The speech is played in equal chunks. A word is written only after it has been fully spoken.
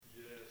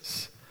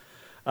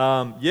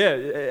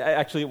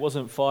Actually, it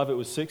wasn't 5, it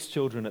was 6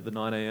 children at the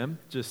 9 a.m.,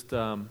 just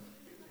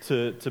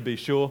to be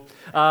sure.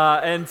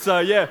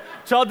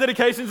 Child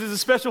dedications is a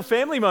special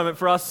family moment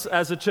for us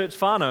as a church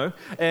whānau,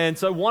 and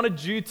so I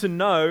wanted you to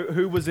know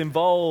who was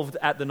involved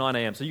at the 9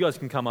 a.m., so you guys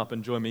can come up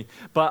and join me.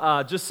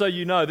 But just so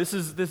you know,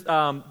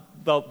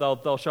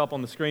 they'll show up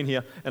on the screen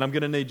here, and I'm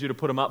going to need you to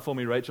put them up for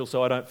me, Rachel,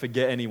 so I don't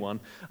forget anyone.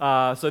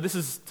 So this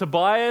is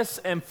Tobias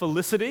and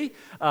Felicity,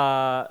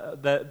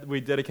 that we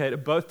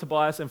dedicated, both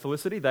Tobias and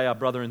Felicity. They are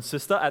brother and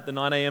sister at the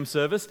 9 a.m.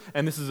 service,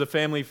 and this is a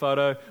family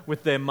photo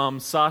with their mum,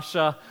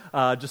 Sasha,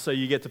 just so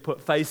you get to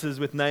put faces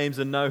with names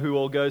and know who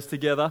all goes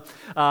together.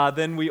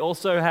 Then we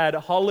also had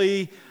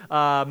Holly,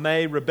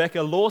 May,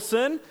 Rebecca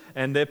Lawson,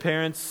 and their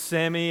parents,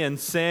 Sammy and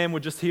Sam, were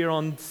just here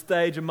on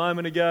stage a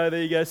moment ago.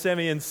 There you go,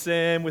 Sammy and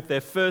Sam with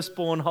their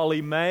firstborn, Holly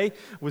May,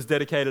 was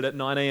dedicated at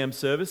 9 a.m.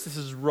 service. This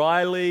is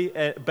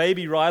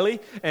baby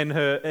Riley, and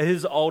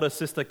his older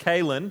sister,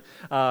 Kaylin,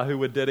 who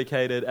were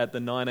dedicated at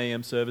the 9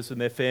 a.m. service, and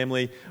their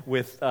family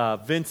with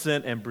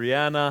Vincent and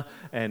Brianna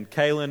and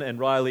Kaylin and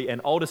Riley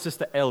and older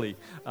sister, Ellie.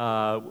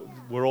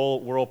 We're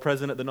all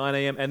present at the 9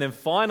 a.m. And then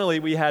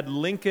finally, we had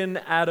Lincoln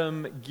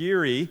Adam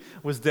Geary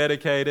was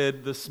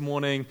dedicated this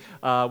morning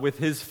with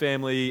his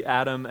family,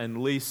 Adam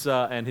and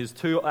Lisa, and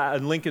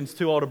and Lincoln's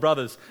 2 older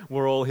brothers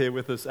were all here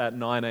with us at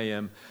 9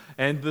 a.m.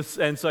 And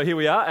so here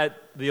we are at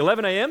the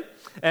 11 a.m.,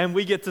 and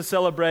we get to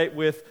celebrate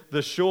with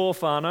the Shaw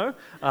whānau,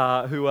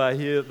 who are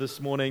here this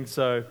morning.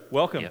 So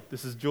welcome. Yep.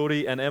 This is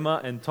Geordie and Emma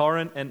and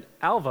Torrin and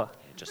Alva.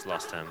 Just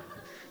lost him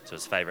to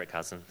his favourite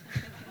cousin.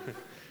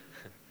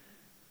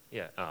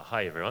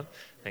 Hi everyone.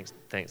 Thanks,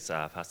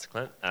 Pastor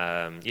Clint.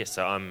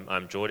 So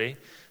I'm Geordie,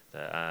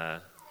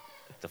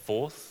 the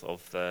fourth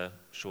of the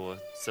Shaw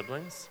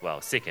siblings.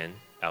 Well, second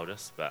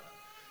eldest, but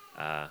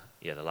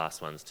the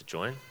last ones to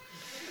join.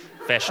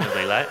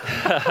 Fashionably late.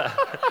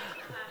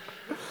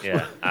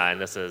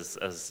 And this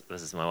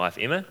is my wife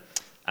Emma.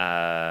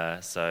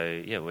 This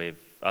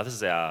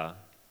is our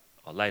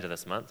later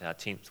this month, our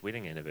 10th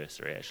wedding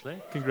anniversary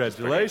actually.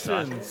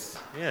 Congratulations!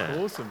 Yeah,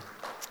 awesome.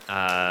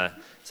 I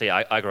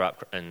grew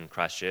up in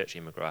Christchurch.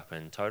 Emma grew up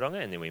in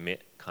Tauranga, and then we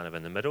met kind of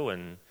in the middle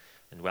in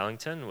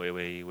Wellington, where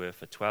we were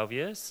for 12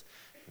 years,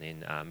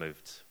 and then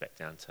moved back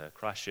down to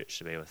Christchurch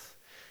to be with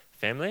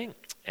family.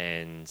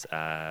 And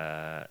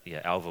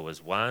Alva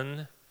was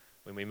 1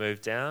 when we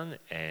moved down,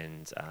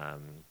 and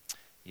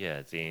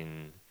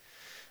then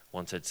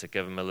wanted to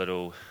give him a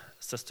little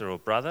sister or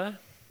brother,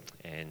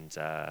 and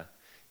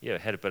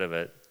had a bit of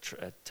a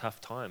tough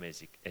time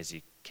as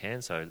you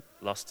can. So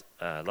lost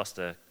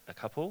a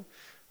couple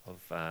of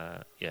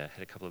had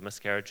a couple of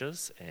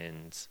miscarriages,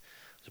 and it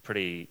was a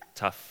pretty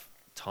tough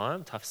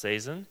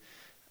season.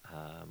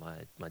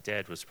 My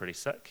dad was pretty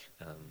sick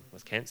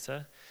with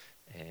cancer,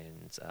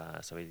 and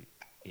so we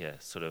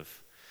sort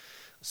of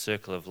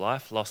circle of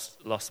life.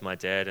 Lost my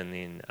dad, and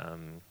then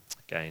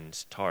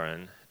gained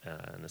Torrin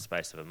in the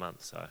space of a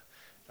month. So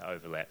they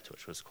overlapped,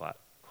 which was quite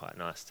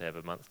nice to have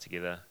a month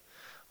together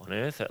on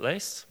Earth at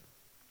least.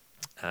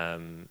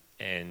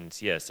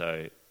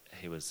 So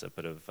he was a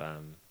bit of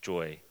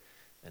joy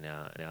in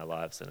our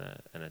lives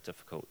in a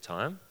difficult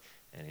time,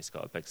 and he's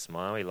got a big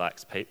smile. He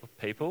likes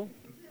people.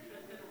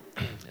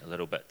 A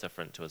little bit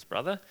different to his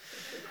brother.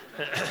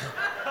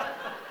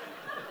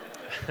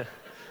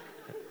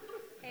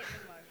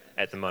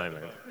 At the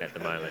moment,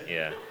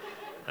 yeah.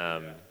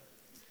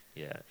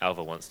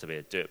 Alva wants to be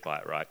a dirt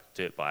bike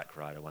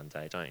rider one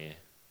day, don't you?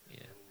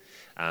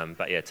 Yeah.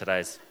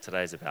 Today's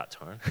about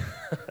Torrin.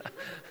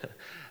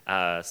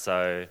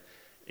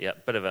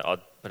 Bit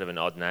of an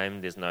odd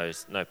name. There's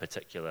no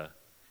particular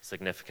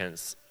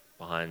significance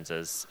behind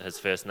his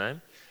first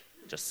name.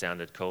 Just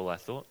sounded cool, I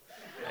thought.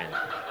 And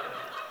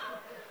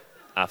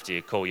after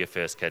you call your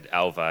first kid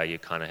Alva, you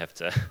kind of have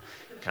to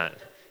can't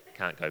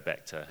go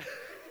back to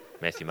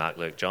Matthew, Mark,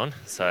 Luke, John.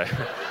 So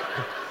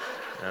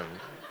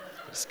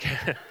just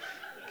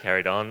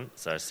carried on.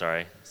 So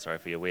sorry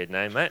for your weird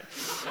name, mate.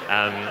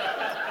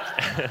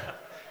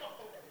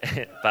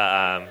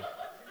 But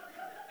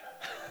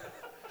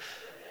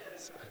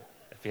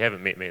if you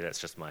haven't met me, that's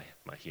just my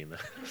humour.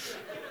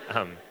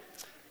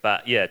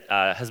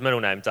 His middle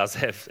name does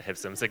have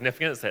some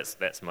significance.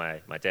 That's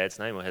my dad's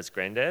name, or his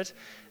granddad.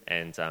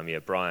 And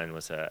Brian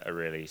was a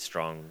really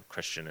strong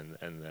Christian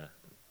in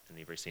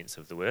every sense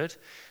of the word.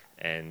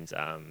 And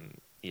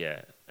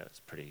it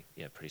was pretty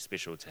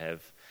special to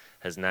have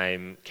his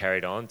name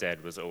carried on.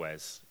 Dad was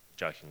always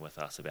joking with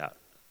us about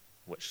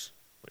which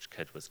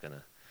kid was going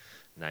to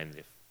name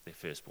their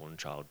firstborn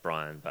child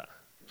Brian, but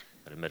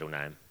a middle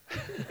name.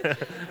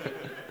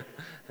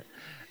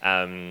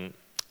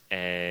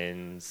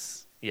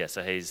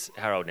 So he's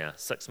how old now?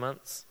 6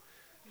 months,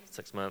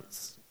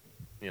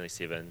 nearly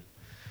 7.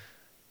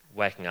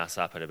 Waking us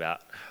up at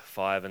about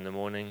 5 in the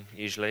morning,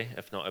 usually,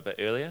 if not a bit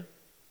earlier.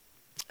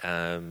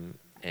 I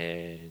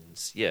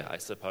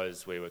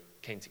suppose we were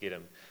keen to get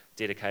him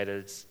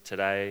dedicated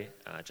today,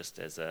 just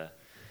as a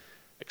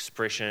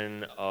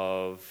expression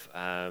of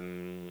our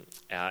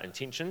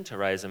intention to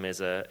raise him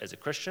as a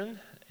Christian,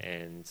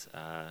 and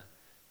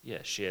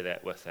share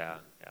that with our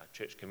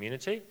church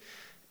community,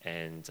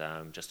 and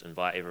just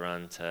invite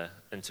everyone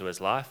into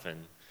his life.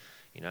 And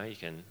you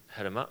can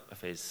hit him up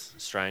if he's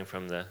straying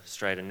from the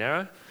straight and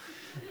narrow.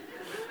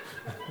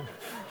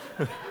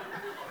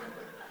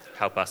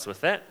 Help us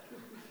with that.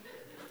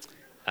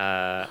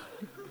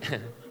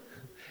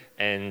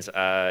 And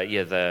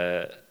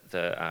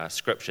the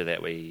scripture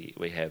that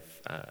we have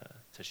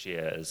to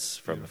share is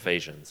from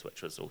Ephesians,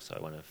 which was also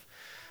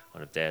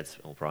one of Dad's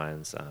or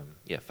Brian's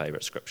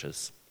favourite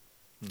scriptures.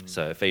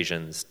 So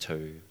Ephesians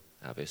 2,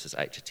 verses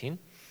 8 to 10.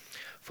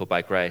 For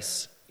by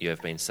grace you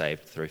have been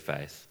saved through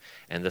faith,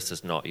 and this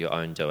is not your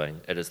own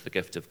doing, it is the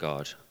gift of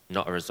God,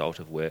 not a result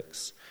of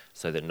works,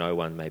 so that no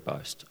one may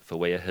boast. For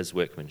we are his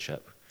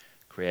workmanship,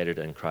 created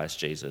in Christ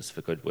Jesus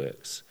for good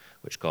works,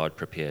 which God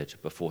prepared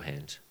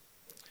beforehand,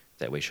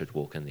 that we should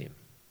walk in them.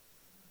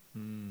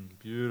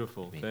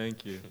 Beautiful. Amen.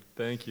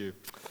 Thank you.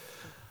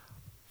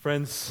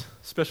 Friends,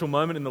 special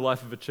moment in the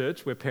life of a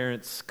church where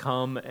parents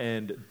come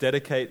and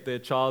dedicate their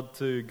child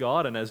to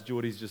God, and as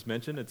Geordie's just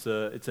mentioned, it's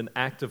an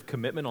act of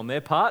commitment on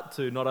their part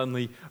to not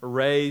only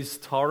raise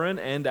Torrin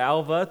and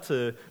Alva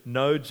to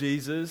know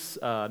Jesus'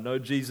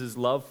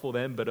 love for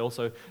them, but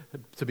also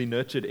to be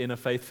nurtured in a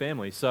faith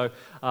family. So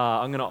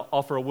I'm going to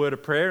offer a word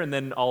of prayer, and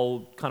then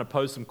I'll kind of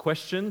pose some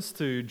questions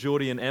to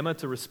Geordie and Emma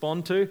to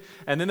respond to,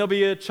 and then there'll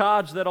be a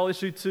charge that I'll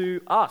issue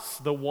to us,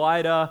 the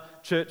wider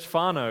church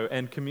whānau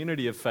and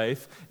community of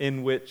faith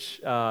in which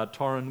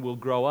Torrin will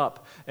grow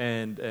up,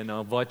 and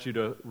I'll invite you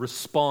to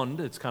respond.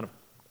 It's kind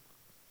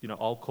of,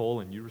 I'll call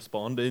and you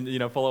respond,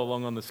 and follow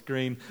along on the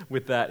screen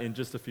with that in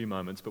just a few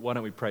moments. But why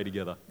don't we pray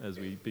together as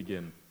we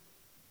begin?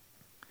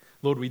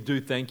 Lord, we do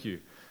thank you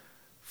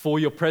for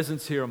your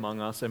presence here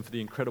among us and for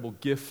the incredible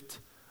gift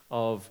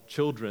of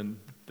children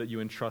that you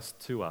entrust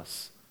to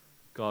us.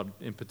 God,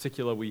 in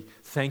particular, we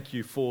thank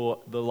you for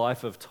the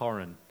life of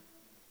Torrin,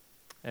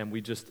 and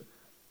we just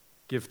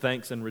give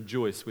thanks and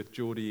rejoice with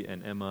Geordie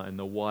and Emma and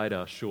the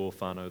wider Shore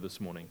whānau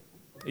this morning.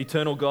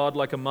 Eternal God,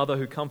 like a mother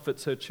who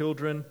comforts her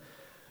children,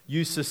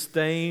 you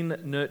sustain,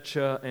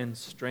 nurture, and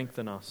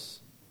strengthen us.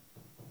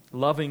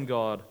 Loving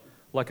God,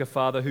 like a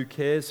father who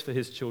cares for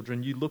his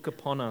children, you look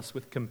upon us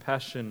with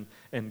compassion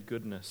and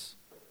goodness.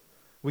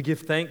 We give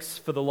thanks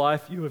for the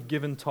life you have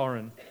given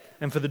Torrin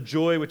and for the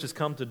joy which has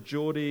come to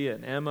Geordie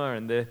and Emma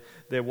and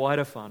their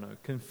wider whānau.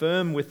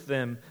 Confirm with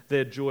them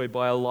their joy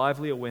by a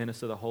lively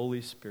awareness of the Holy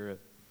Spirit,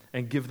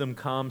 and give them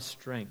calm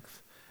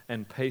strength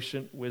and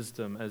patient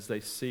wisdom as they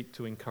seek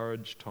to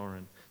encourage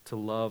Torrin to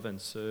love and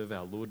serve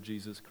our Lord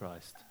Jesus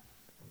Christ.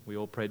 We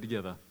all pray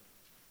together.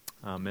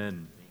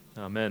 Amen.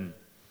 Amen.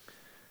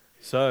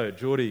 So,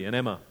 Geordie and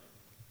Emma,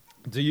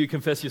 do you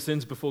confess your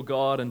sins before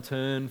God and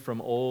turn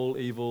from all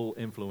evil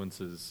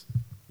influences?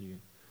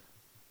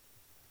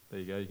 There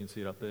you go, you can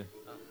see it up there.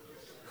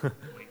 We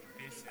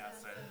confess our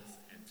sins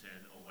and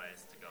turn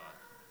always to God.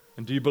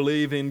 And do you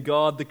believe in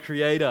God, the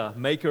Creator,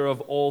 maker of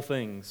all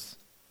things?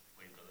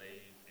 We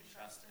believe and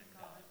trust in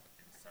God,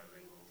 and so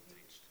we will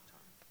teach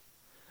Torrin.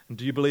 And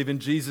do you believe in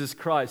Jesus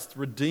Christ,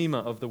 Redeemer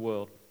of the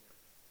world?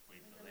 We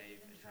believe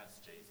and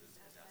trust Jesus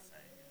as our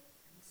Saviour,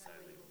 and so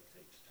we will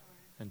teach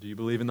Torrin. And do you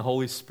believe in the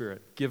Holy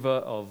Spirit, giver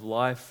of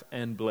life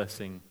and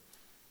blessing?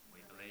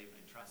 We believe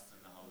and trust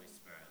in the Holy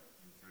Spirit,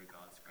 and through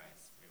God's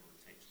grace we will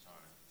teach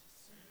Torrin to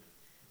serve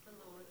the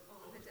Lord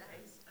all the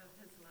days of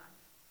his life.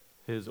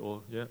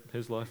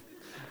 His life.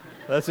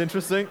 That's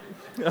interesting.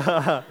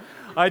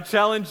 I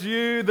challenge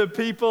you, the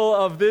people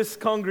of this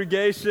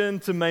congregation,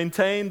 to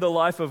maintain the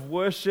life of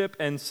worship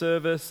and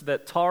service,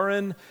 that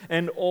Torrin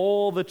and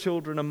all the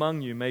children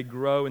among you may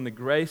grow in the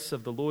grace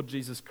of the Lord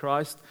Jesus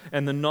Christ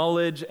and the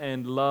knowledge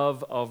and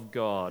love of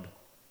God.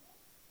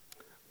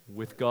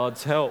 With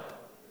God's help,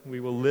 we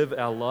will live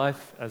our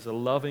life as a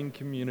loving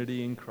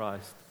community in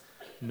Christ,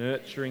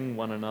 nurturing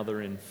one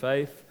another in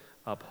faith,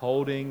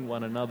 upholding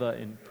one another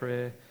in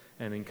prayer,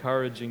 and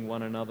encouraging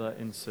one another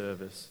in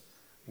service.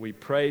 We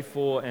pray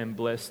for and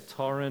bless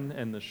Torrin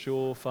and the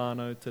Shore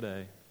whānau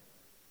today.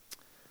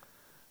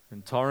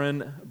 And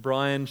Torrin,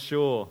 Brian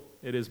Shaw,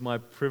 it is my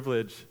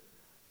privilege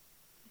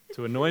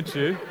to anoint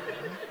you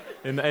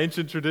in the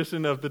ancient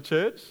tradition of the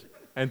church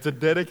and to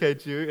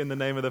dedicate you in the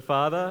name of the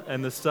Father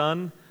and the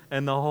Son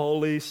and the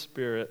Holy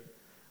Spirit.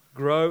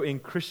 Grow in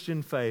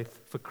Christian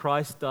faith, for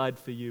Christ died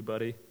for you,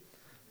 buddy.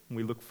 And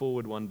we look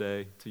forward one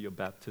day to your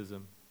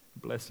baptism.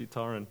 Bless you,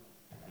 Torrin.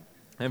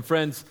 And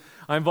friends,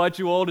 I invite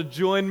you all to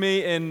join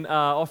me in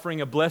offering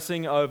a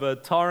blessing over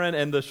Torrin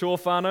and the Shore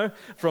whānau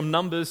from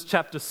Numbers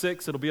chapter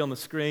 6. It'll be on the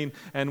screen.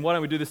 And why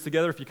don't we do this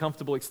together, if you're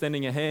comfortable,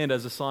 extending a hand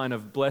as a sign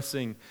of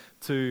blessing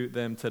to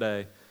them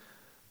today.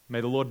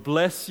 May the Lord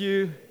bless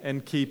you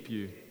and keep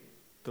you.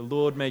 The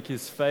Lord make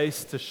his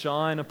face to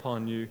shine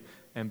upon you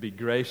and be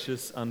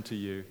gracious unto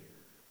you.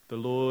 The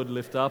Lord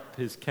lift up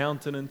his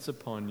countenance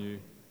upon you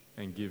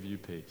and give you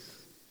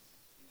peace.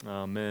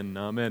 Amen.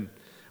 Amen.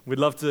 We'd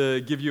love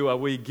to give you a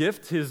wee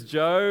gift. Here's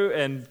Joe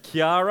and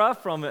Kiara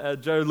from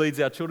Joe leads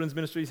our children's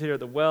ministries here at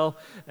the Well,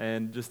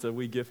 and just a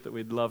wee gift that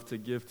we'd love to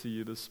give to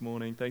you this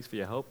morning. Thanks for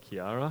your help,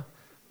 Kiara.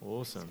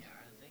 Awesome.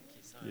 Thank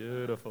you so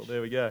Beautiful.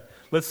 There we go.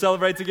 Let's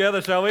celebrate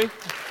together, shall we?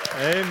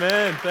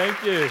 Amen.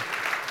 Thank you.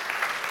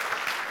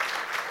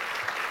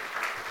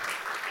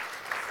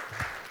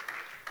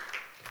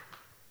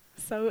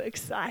 So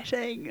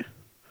exciting.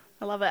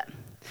 I love it.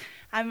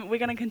 We're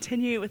going to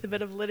continue with a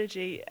bit of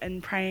liturgy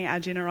and praying our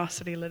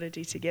generosity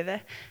liturgy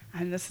together.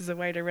 And this is a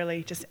way to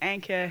really just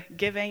anchor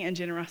giving and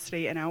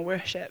generosity in our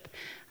worship,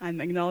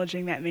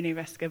 acknowledging that many of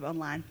us give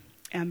online.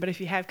 But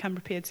if you have come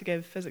prepared to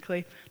give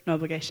physically, no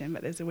obligation,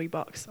 but there's a wee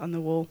box on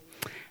the wall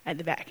at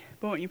the back.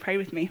 But won't you pray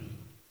with me?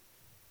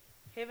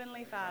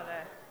 Heavenly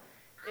Father,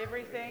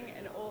 everything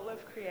in all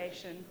of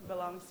creation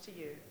belongs to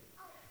you.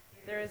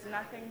 There is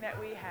nothing that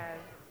we have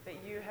that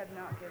you have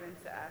not given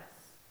to us.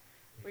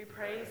 We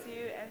praise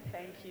you and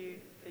thank you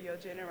for your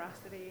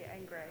generosity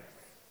and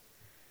grace.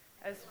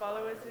 As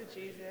followers of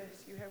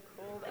Jesus, you have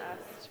called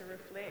us to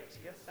reflect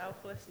your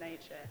selfless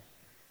nature.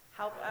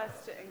 Help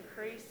us to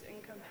increase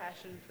in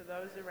compassion for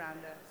those around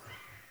us,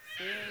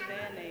 seeing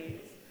their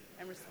needs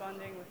and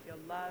responding with your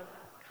love,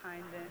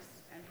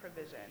 kindness, and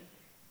provision.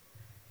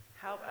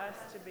 Help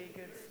us to be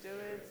good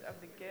stewards of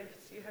the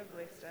gifts you have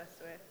blessed us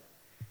with.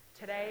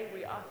 Today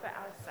we offer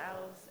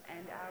ourselves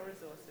and our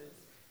resources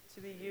to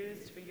be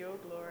used for your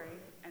glory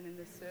and in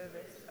the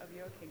service of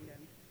your kingdom.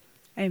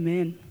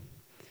 Amen.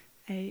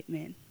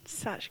 Amen.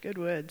 Such good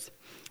words.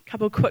 A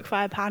couple of quick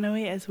fire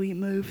pānui as we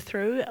move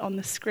through on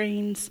the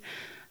screens.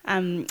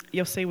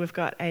 You'll see we've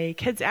got a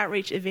kids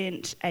outreach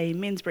event, a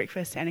men's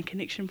breakfast, and a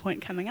connection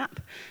point coming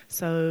up.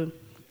 So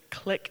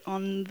click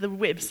on the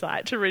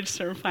website to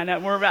register and find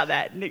out more about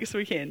that next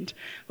weekend.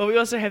 But we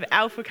also have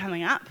Alpha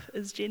coming up.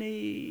 Is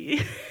Jenny?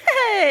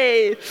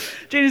 Hey!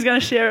 Jenny's going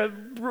to share a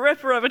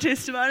ripper of a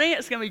testimony.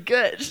 It's going to be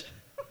good.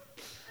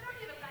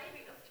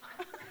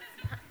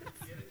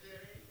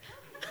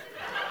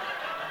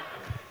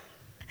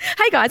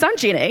 Hey guys, I'm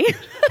Jenny.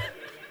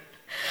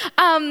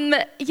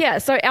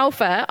 So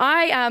Alpha,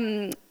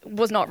 I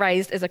was not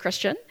raised as a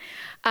Christian.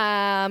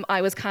 I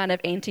was kind of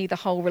anti the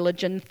whole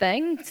religion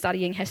thing,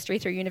 studying history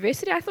through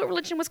university. I thought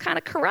religion was kind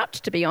of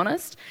corrupt, to be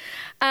honest.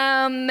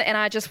 And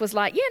I just was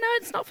like, yeah, no,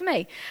 it's not for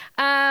me.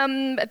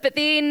 But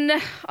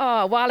then,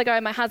 a while ago,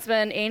 my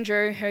husband,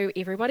 Andrew, who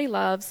everybody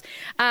loves,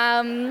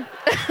 including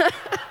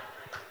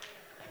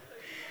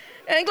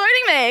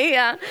me,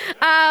 yeah.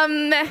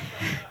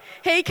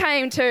 He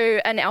came to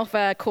an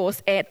Alpha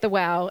course at the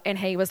Well, and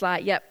he was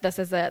like, yep, this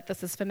is it,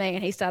 this is for me.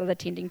 And he started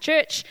attending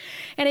church,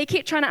 and he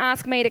kept trying to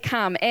ask me to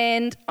come.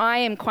 And I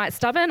am quite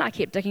stubborn. I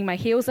kept digging my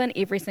heels in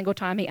every single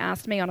time he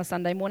asked me on a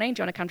Sunday morning,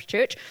 do you want to come to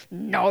church?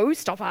 No,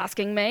 stop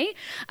asking me.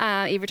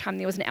 Every time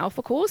there was an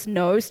Alpha course,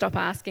 no, stop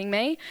asking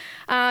me.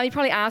 He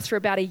probably asked for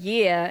about a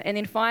year, and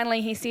then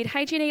finally he said,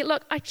 hey, Jenny,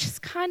 look, I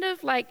just kind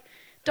of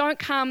don't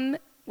come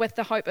with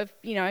the hope of,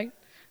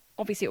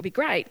 obviously it would be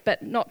great,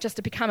 but not just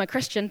to become a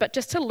Christian, but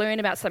just to learn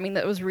about something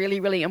that was really,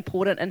 really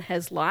important in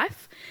his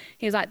life.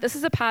 He was like, this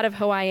is a part of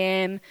who I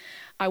am.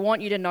 I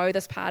want you to know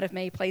this part of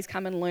me. Please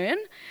come and learn.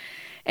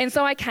 And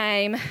so I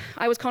came.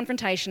 I was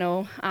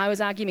confrontational. I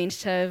was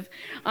argumentative.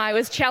 I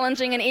was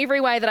challenging in every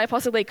way that I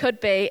possibly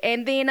could be.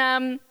 And then,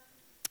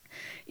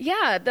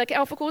 the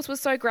Alpha course was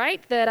so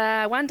great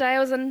that one day I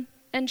was in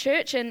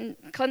church, and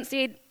Clint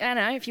said, I don't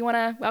know, if you want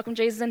to welcome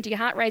Jesus into your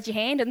heart, raise your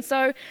hand. And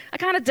so I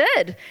kind of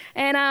did.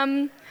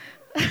 And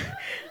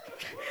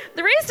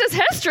the rest is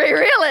history,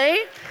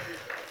 really.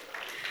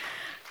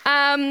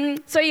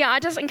 I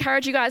just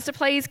encourage you guys to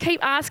please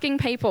keep asking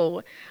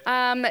people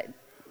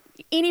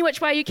any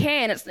which way you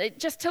can. It's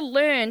just to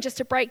learn, just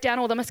to break down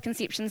all the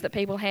misconceptions that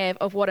people have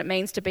of what it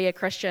means to be a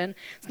Christian.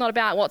 It's not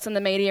about what's in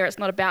the media. It's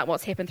not about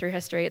what's happened through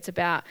history. It's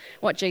about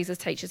what Jesus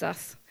teaches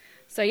us.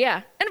 So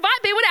invite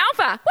people to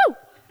Alpha. Woo!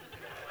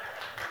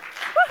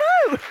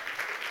 Woohoo!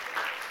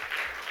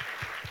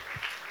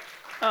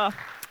 Oh,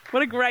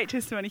 what a great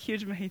testimony.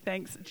 Huge mahi.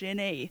 Thanks,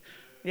 Jenny.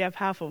 Yeah,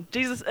 powerful.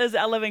 Jesus is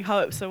our living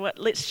hope. So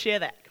let's share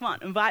that. Come on,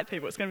 invite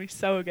people. It's going to be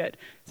so good.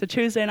 So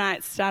Tuesday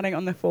night, starting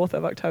on the 4th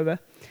of October.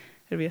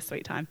 It'll be a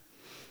sweet time.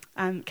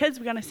 Kids,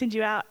 we're going to send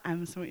you out.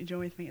 So won't you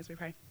join with me as we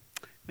pray?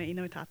 Me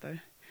ino tato.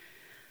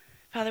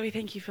 Father, we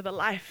thank you for the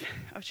life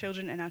of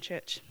children in our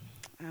church.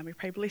 We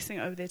pray blessing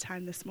over their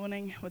time this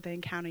morning. Would they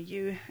encounter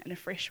you in a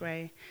fresh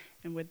way,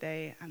 and would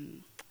they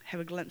have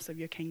a glimpse of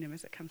your kingdom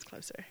as it comes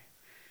closer.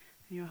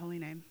 In your holy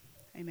name,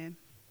 amen.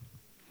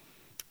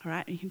 All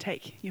right, you can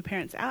take your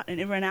parents out and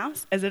everyone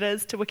else, as it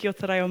is Te Wiki o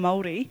Te Reo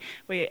Māori,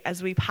 where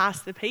as we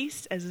pass the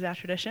peace, as is our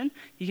tradition,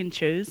 you can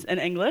choose in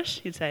English.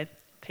 You'd say,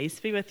 peace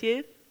be with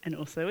you, and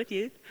also with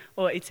you.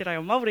 Or i Te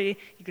Reo Māori,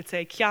 you could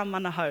say, kia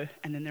mana hau,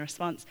 and then the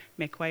response,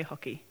 me koe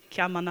hoki.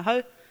 Kia mana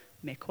hau,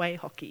 me koe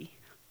hoki.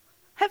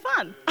 Have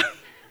fun.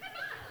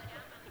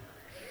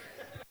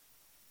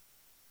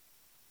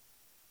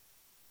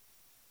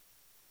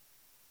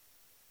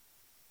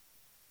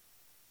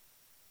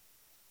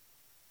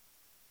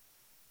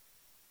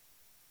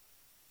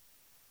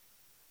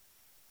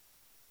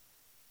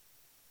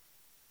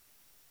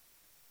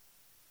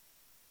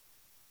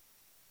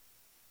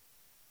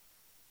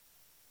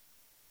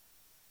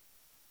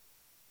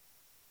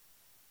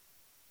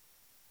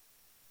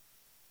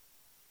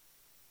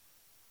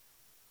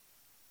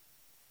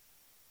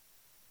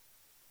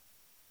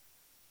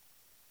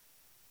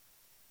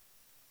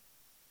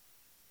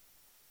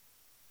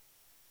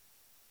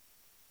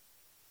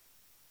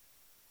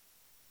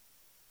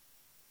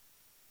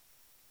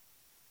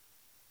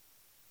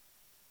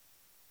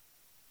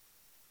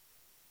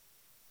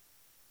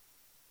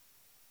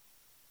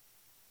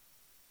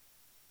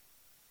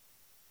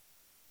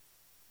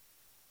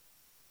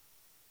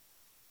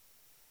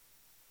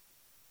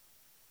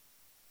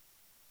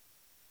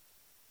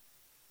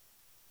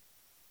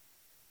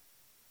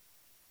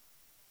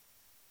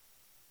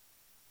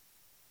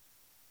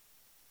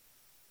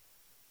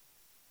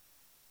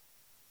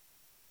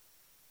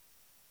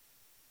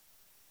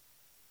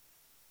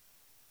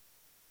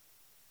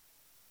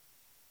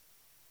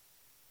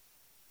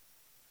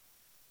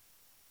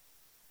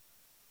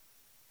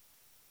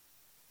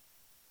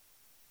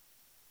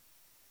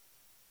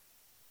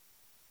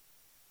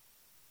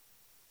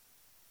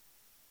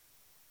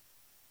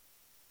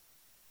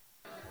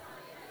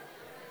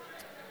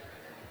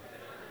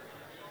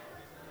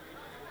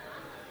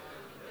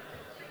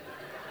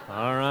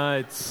 All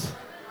right.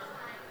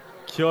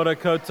 Kia ora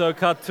koutou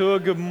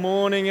katoa. Good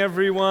morning,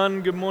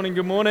 everyone. Good morning,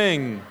 good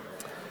morning.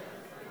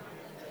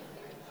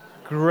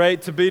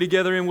 Great to be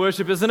together in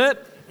worship, isn't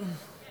it?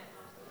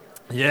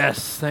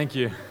 Yes, thank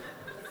you.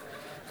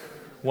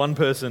 One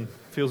person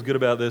feels good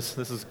about this.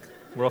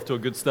 We're off to a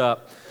good start.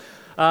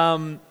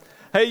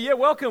 Hey, yeah,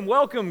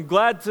 welcome.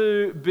 Glad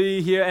to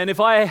be here. And if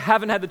I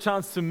haven't had the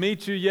chance to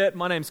meet you yet,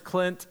 my name's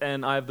Clint,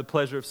 and I have the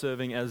pleasure of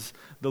serving as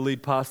the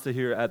lead pastor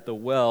here at The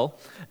Well.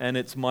 And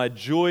it's my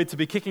joy to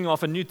be kicking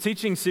off a new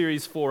teaching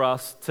series for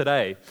us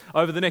today.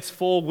 Over the next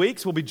 4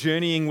 weeks, we'll be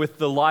journeying with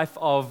the life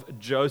of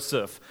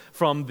Joseph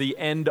from the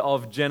end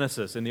of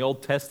Genesis. In the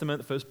Old Testament,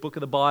 the first book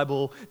of the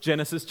Bible,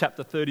 Genesis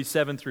chapter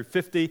 37 through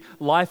 50,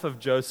 life of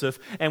Joseph.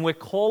 And we're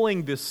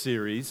calling this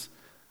series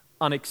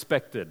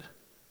Unexpected.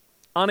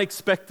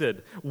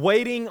 Unexpected,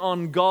 waiting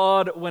on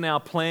God when our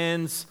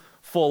plans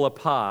fall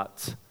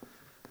apart.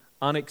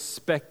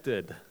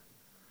 Unexpected.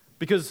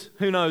 Because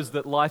who knows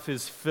that life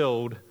is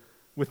filled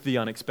with the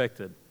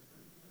unexpected?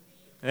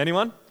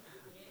 Anyone?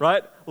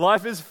 Right?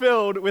 Life is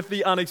filled with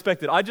the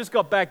unexpected. I just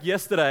got back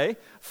yesterday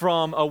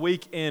from a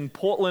week in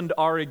Portland,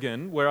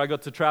 Oregon, where I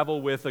got to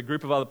travel with a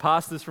group of other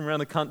pastors from around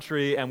the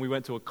country, and we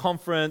went to a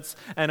conference,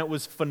 and it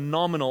was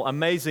phenomenal,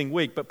 amazing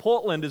week. But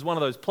Portland is one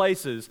of those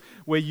places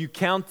where you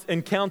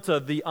encounter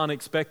the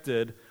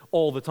unexpected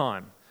all the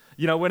time.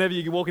 You know, whenever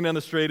you're walking down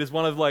the street, it's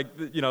one of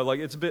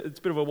it's a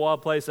bit of a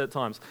wild place at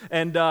times.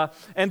 And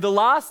the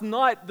last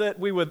night that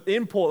we were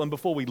in Portland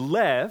before we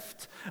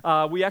left,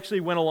 we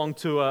actually went along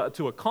to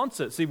a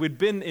concert. See, we'd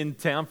been in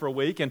town for a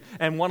week,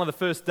 and one of the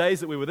first days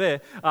that we were there,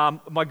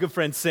 my good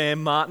friend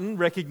Sam Martin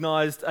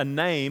recognized a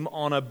name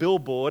on a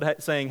billboard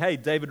saying, "Hey,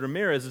 David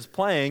Ramirez is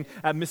playing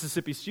at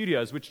Mississippi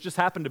Studios," which just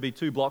happened to be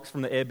 2 blocks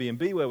from the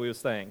Airbnb where we were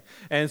staying.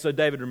 And so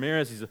David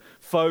Ramirez, he's a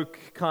folk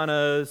kind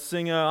of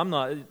singer. I'm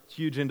not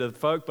huge into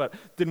folk, but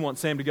didn't want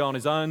Sam to go on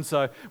his own,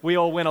 so we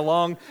all went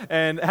along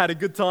and had a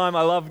good time.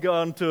 I love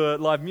going to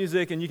live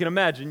music, and you can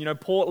imagine,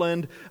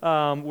 Portland,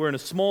 we're in a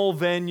small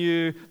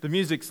venue, the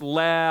music's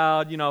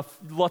loud,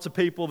 lots of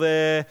people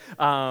there,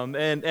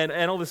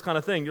 and all this kind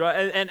of thing,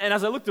 right? And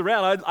as I looked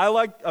around, I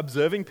like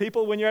observing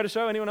people when you're at a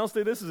show. Anyone else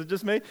do this? Is it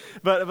just me?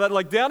 But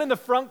like down in the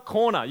front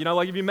corner,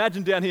 like if you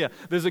imagine down here,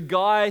 there's a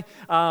guy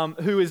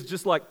who is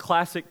just like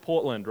classic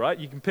Portland, right?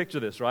 You can picture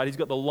this, right? He's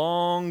got the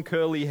long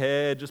curly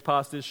hair just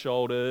past his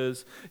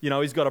shoulders.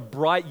 He's got a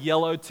bright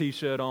yellow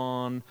t-shirt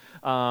on.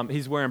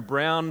 He's wearing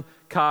brown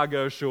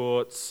cargo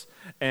shorts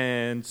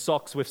and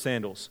socks with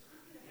sandals.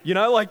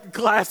 Like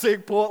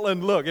classic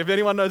Portland look. If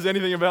anyone knows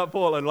anything about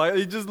Portland, like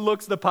he just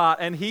looks the part,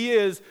 and he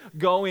is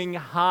going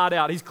hard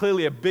out. He's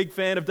clearly a big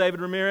fan of David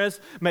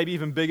Ramirez, maybe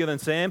even bigger than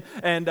Sam,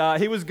 and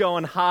he was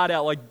going hard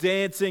out, like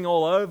dancing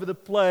all over the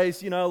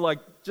place, like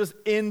just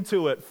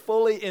into it,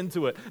 fully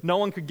into it. No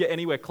one could get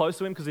anywhere close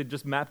to him because he'd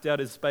just mapped out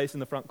his space in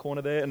the front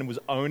corner there and was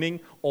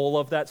owning all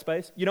of that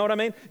space. You know what I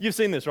mean? You've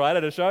seen this, right,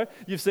 at a show?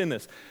 You've seen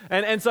this.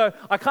 And so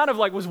I kind of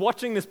like was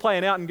watching this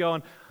playing out and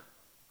going,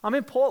 I'm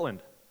in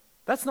Portland.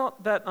 That's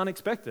not that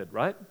unexpected,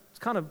 right? It's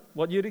kind of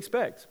what you'd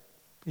expect.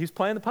 He's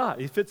playing the part.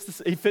 He fits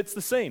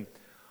the scene.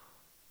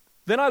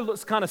 Then I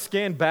kind of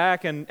scanned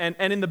back, and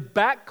in the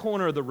back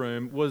corner of the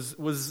room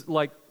was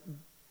like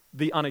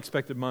the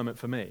unexpected moment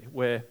for me,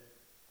 where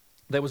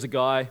there was a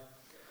guy,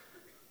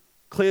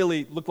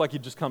 clearly looked like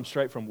he'd just come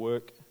straight from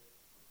work,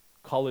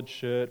 collared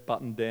shirt,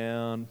 buttoned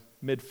down,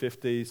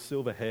 mid-50s,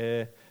 silver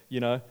hair,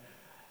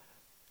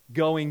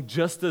 going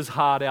just as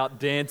hard out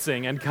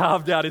dancing and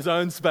carved out his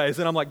own space.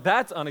 And I'm like,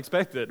 that's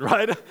unexpected,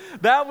 right?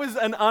 That was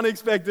an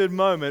unexpected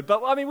moment.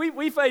 But I mean,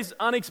 we face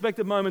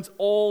unexpected moments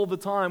all the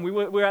time.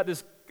 We're at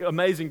this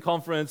amazing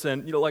conference,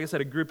 and like I said,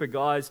 a group of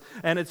guys,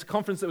 and it's a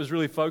conference that was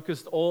really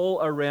focused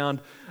all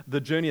around the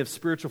journey of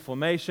spiritual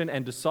formation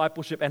and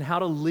discipleship and how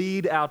to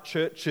lead our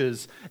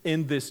churches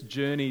in this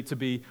journey to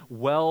be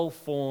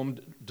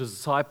well-formed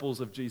disciples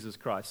of Jesus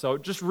Christ. So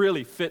it just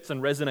really fits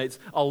and resonates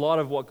a lot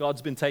of what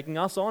God's been taking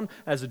us on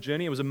as a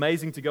journey. It was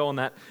amazing to go on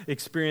that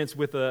experience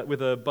with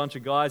a bunch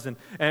of guys, and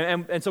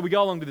so we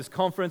go along to this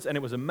conference, and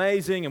it was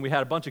amazing, and we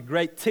had a bunch of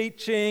great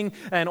teaching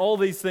and all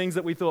these things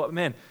that we thought,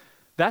 man,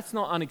 that's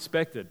not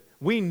unexpected.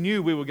 We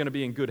knew we were going to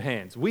be in good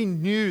hands. We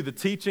knew the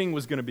teaching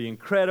was going to be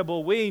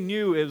incredible. We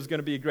knew it was going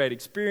to be a great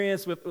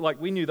experience.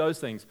 We knew those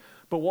things.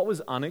 But what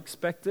was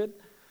unexpected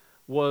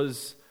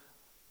was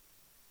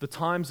the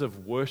times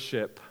of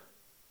worship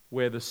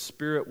where the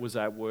Spirit was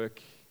at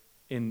work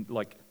in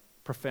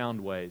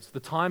profound ways. The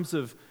times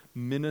of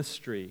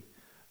ministry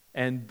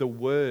and the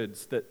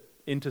words that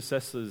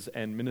intercessors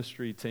and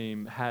ministry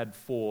team had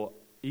for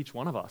each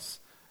one of us.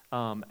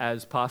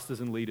 As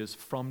pastors and leaders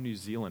from New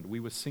Zealand, we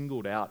were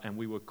singled out and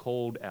we were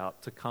called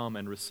out to come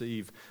and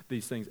receive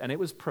these things. And it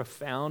was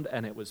profound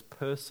and it was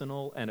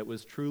personal and it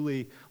was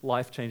truly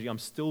life-changing. I'm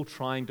still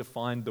trying to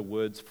find the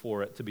words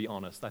for it, to be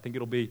honest. I think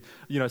it'll be,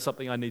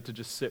 something I need to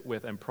just sit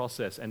with and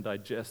process and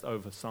digest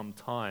over some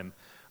time.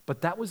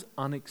 But that was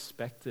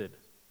unexpected.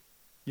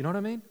 You know what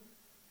I mean?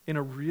 In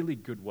a really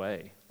good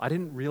way. I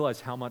didn't realize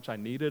how much I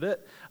needed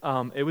it.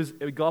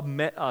 God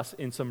met us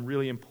in some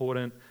really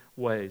important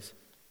ways.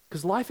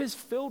 Because life is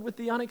filled with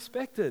the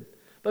unexpected.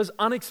 Those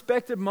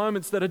unexpected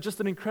moments that are just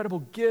an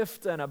incredible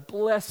gift and a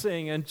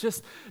blessing and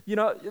just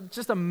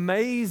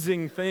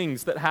amazing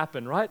things that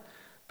happen, right?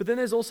 But then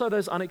there's also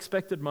those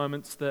unexpected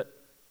moments that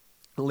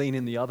lean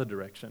in the other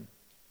direction.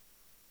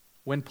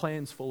 When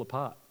plans fall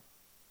apart.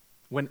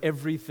 When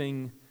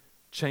everything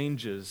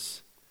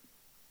changes.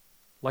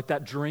 Like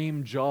that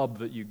dream job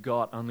that you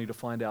got only to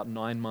find out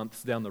 9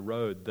 months down the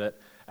road that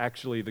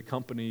actually the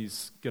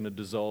company's going to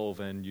dissolve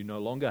and you no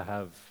longer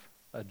have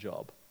a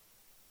job.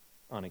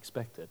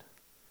 Unexpected.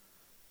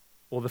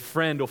 Or the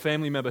friend or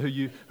family member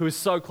who is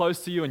so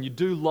close to you and you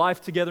do life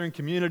together in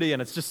community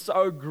and it's just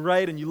so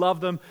great and you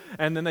love them,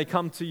 and then they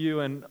come to you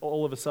and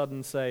all of a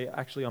sudden say,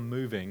 actually I'm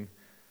moving,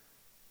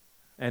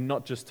 and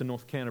not just to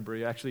North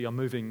Canterbury, actually I'm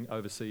moving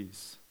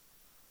overseas.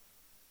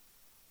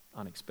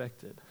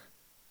 Unexpected.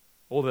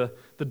 Or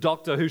the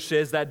doctor who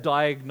shares that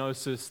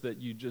diagnosis that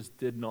you just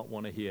did not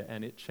want to hear,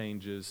 and it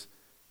changes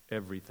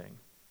everything.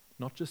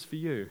 Not just for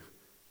you,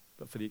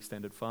 but for the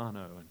extended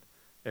whānau and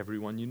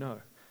everyone you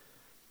know.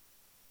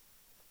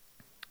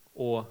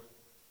 Or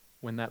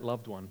when that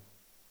loved one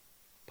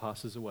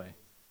passes away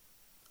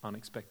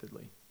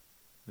unexpectedly.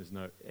 There's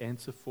no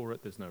answer for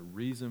it, there's no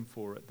reason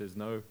for it, there's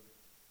no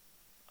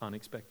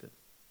unexpected.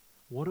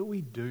 What do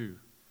we do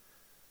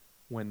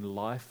when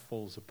life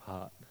falls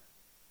apart?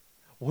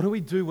 What do we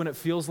do when it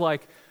feels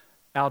like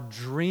our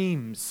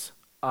dreams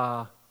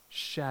are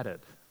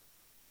shattered?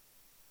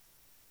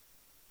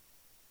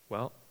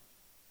 Well,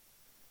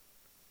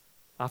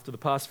 after the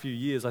past few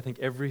years, I think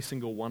every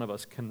single one of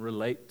us can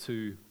relate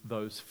to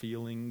those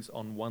feelings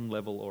on one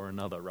level or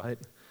another, right?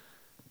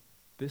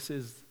 This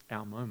is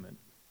our moment.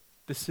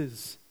 This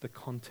is the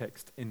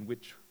context in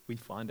which we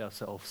find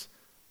ourselves.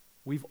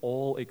 We've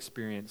all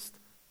experienced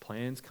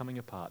plans coming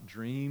apart,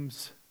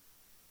 dreams,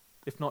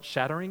 if not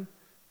shattering,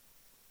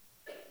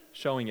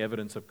 showing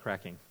evidence of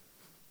cracking,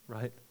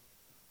 right?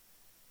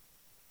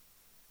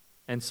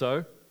 And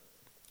so,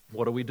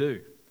 what do we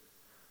do?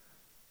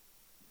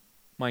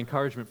 My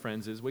encouragement,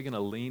 friends, is we're going to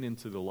lean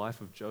into the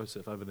life of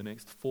Joseph over the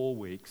next 4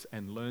 weeks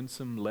and learn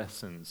some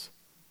lessons,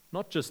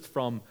 not just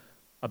from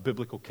a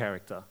biblical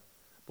character,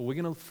 but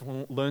we're going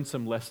to learn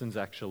some lessons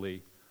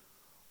actually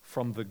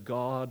from the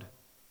God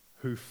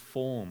who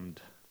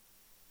formed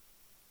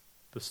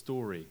the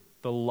story,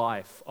 the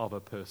life of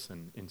a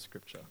person in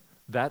Scripture.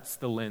 That's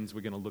the lens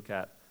we're going to look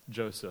at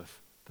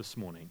Joseph this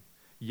morning.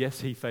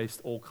 Yes, he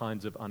faced all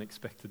kinds of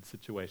unexpected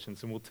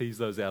situations, and we'll tease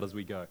those out as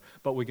we go.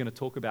 But we're going to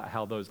talk about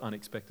how those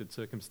unexpected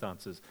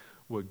circumstances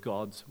were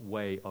God's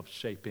way of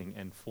shaping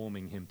and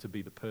forming him to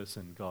be the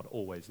person God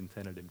always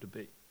intended him to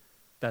be.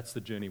 That's the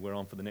journey we're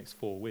on for the next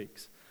 4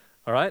 weeks.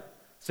 All right?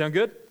 Sound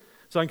good?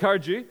 So I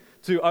encourage you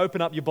to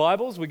open up your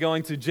Bibles. We're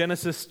going to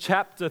Genesis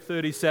chapter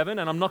 37,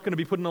 and I'm not going to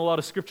be putting a lot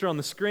of scripture on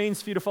the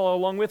screens for you to follow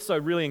along with, so I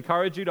really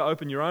encourage you to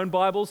open your own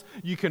Bibles.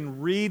 You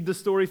can read the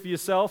story for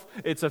yourself.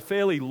 It's a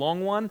fairly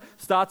long one.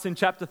 Starts in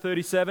chapter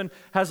 37,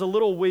 has a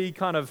little wee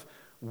kind of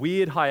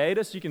weird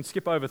hiatus. You can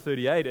skip over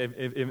 38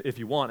 if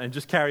you want and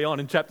just carry on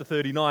in chapter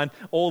 39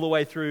 all the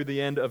way through the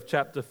end of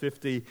chapter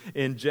 50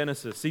 in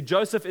Genesis. See,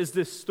 Joseph is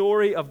this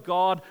story of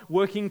God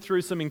working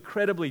through some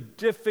incredibly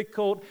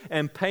difficult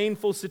and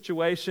painful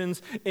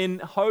situations in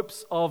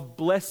hopes of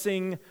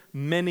blessing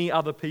many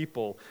other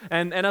people.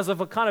 And as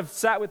I've kind of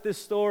sat with this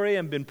story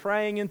and been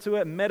praying into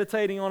it and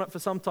meditating on it for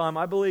some time,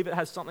 I believe it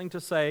has something to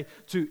say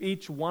to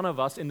each one of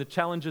us in the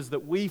challenges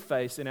that we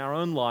face in our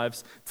own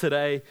lives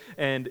today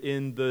and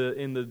in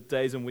the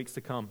days and weeks to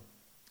come.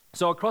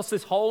 So across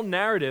this whole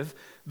narrative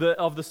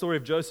of the story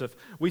of Joseph,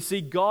 we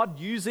see God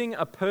using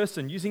a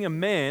person, using a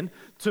man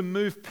to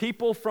move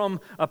people from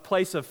a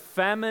place of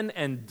famine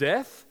and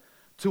death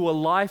to a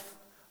life,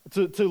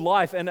 to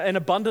life and an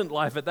abundant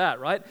life at that,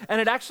 right?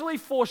 And it actually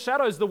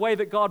foreshadows the way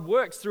that God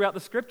works throughout the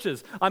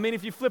scriptures. I mean,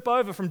 if you flip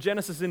over from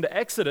Genesis into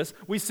Exodus,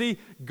 we see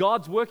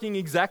God's working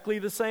exactly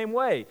the same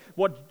way.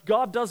 What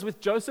God does with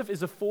Joseph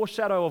is a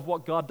foreshadow of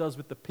what God does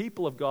with the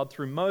people of God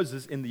through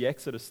Moses in the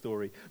Exodus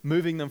story,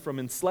 moving them from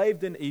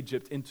enslaved in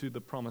Egypt into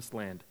the promised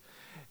land.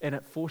 And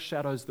it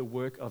foreshadows the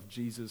work of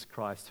Jesus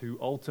Christ, who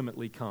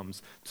ultimately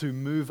comes to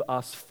move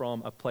us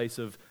from a place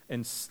of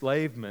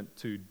enslavement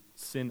to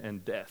sin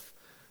and death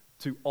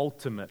to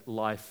ultimate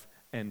life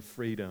and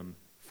freedom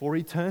for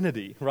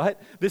eternity, right?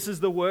 This is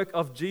the work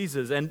of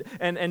Jesus.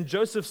 And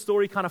Joseph's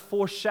story kind of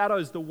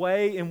foreshadows the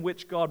way in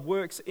which God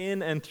works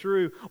in and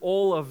through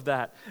all of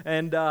that.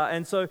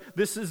 And so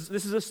this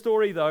is a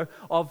story, though,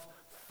 of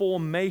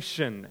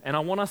formation. And I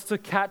want us to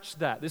catch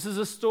that. This is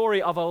a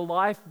story of a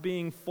life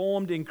being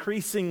formed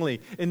increasingly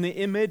in the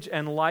image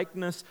and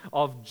likeness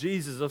of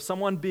Jesus, of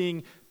someone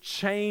being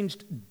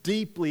changed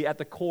deeply at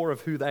the core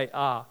of who they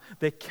are,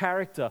 their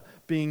character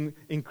being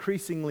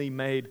increasingly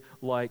made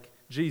like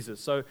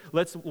Jesus. So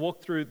let's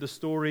walk through the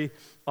story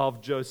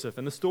of Joseph.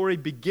 And the story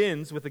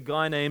begins with a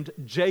guy named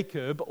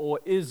Jacob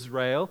or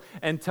Israel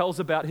and tells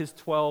about his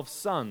 12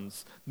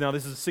 sons. Now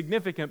this is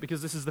significant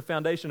because this is the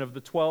foundation of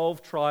the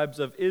 12 tribes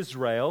of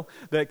Israel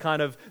that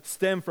kind of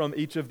stem from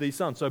each of these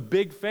sons. So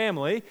big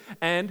family,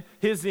 and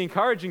here's the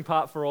encouraging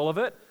part for all of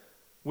it.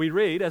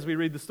 As we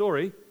read the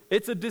story,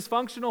 it's a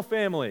dysfunctional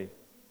family.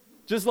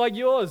 Just like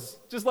yours,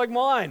 just like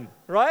mine,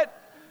 right?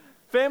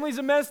 Families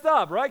are messed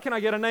up, right? Can I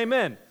get an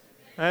amen?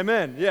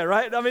 Amen. Yeah,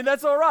 right? I mean,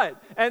 that's all right.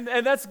 And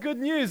that's good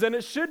news, and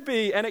it should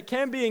be, and it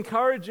can be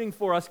encouraging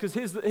for us, because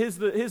here's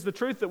the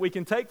truth that we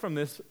can take from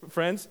this,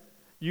 friends.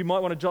 You might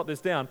want to jot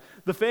this down.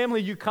 The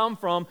family you come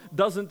from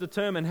doesn't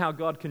determine how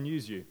God can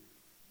use you.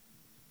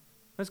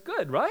 That's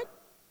good, right?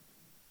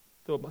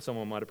 Thought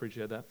someone might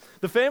appreciate that.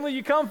 The family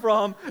you come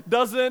from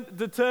doesn't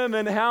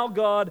determine how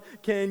God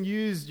can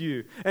use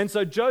you. And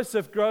so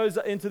Joseph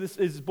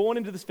is born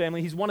into this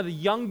family. He's one of the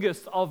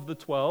youngest of the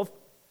 12.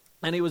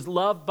 And he was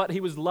loved,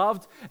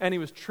 and he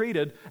was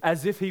treated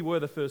as if he were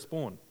the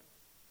firstborn.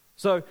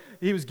 So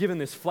he was given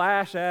this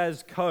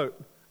flash-as coat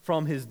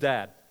from his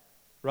dad,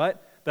 right?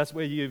 That's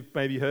where you've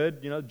maybe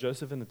heard,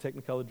 Joseph in the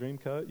Technicolor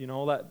Dreamcoat,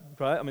 all that,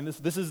 right? I mean,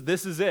 this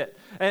is it.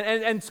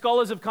 And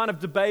scholars have kind of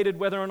debated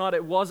whether or not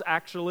it was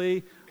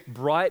actually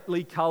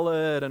brightly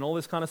colored and all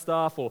this kind of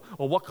stuff, or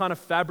what kind of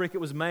fabric it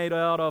was made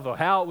out of, or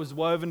how it was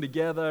woven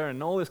together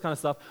and all this kind of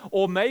stuff.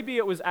 Or maybe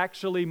it was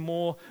actually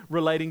more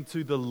relating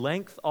to the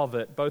length of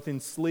it, both in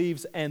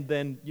sleeves and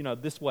then,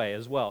 this way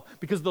as well.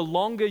 Because the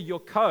longer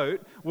your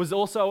coat was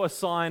also a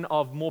sign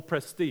of more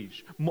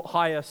prestige,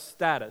 higher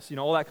status,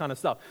 all that kind of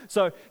stuff.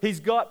 So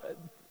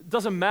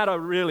doesn't matter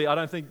really, I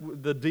don't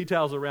think, the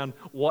details around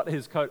what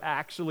his coat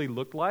actually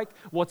looked like.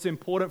 What's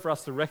important for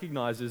us to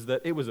recognize is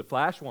that it was a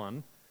flash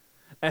one.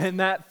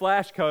 And that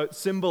flash coat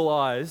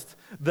symbolized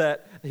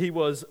that he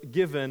was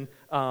given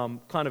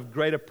kind of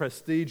greater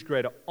prestige,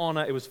 greater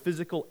honor. It was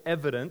physical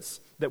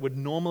evidence that would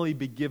normally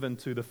be given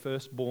to the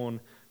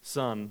firstborn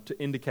son to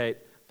indicate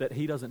that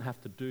he doesn't have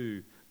to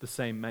do the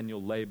same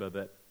manual labor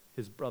that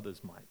his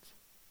brothers might.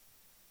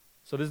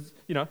 So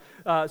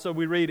so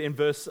we read in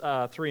verse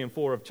 3 and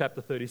 4 of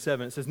chapter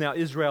 37, it says, "Now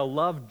Israel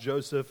loved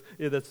Joseph,"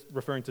 that's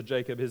referring to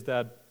Jacob, his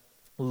dad,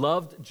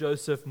 "loved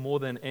Joseph more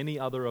than any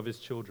other of his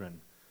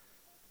children,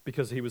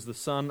 because he was the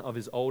son of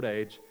his old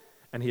age,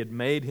 and he had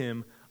made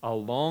him a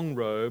long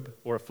robe,"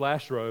 or a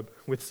flash robe,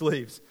 "with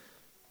sleeves.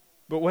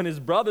 But when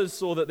his brothers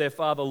saw that their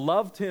father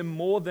loved him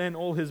more than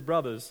all his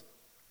brothers,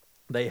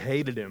 they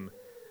hated him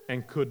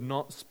and could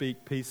not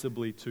speak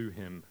peaceably to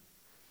him."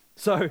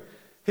 So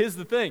here's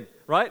the thing,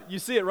 right? You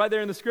see it right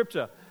there in the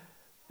scripture.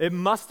 It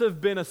must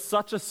have been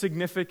such a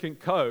significant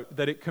coat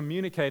that it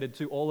communicated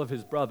to all of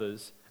his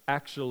brothers,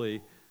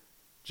 actually,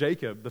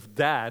 Jacob, the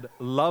dad,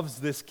 loves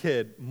this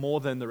kid more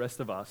than the rest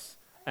of us,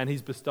 and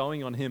he's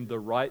bestowing on him the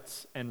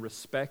rights and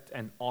respect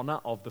and honor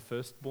of the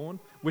firstborn,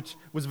 which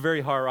was a very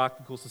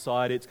hierarchical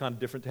society. It's kind of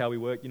different to how we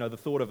work. The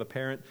thought of a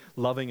parent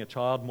loving a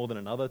child more than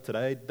another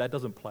today, that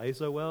doesn't play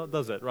so well,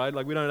 does it, right?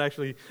 Like, we don't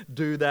actually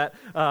do that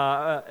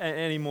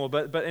anymore.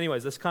 But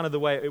anyways, that's kind of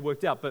the way it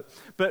worked out.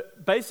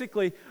 But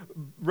basically,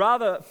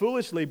 rather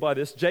foolishly by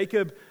this,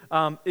 Jacob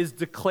is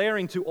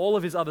declaring to all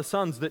of his other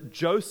sons that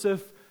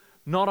Joseph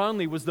not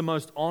only was the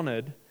most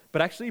honored,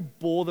 but actually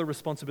bore the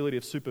responsibility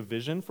of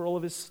supervision for all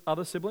of his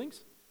other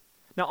siblings.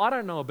 Now, I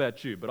don't know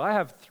about you, but I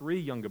have 3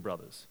 younger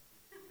brothers.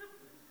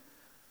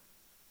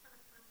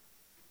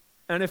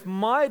 And if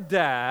my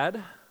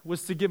dad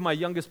was to give my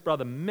youngest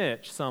brother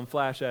Mitch some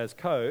flash-as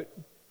coat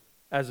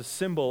as a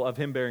symbol of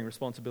him bearing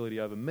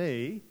responsibility over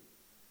me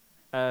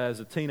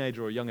as a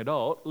teenager or a young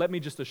adult, let me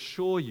just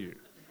assure you,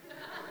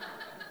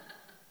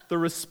 the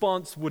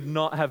response would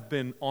not have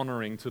been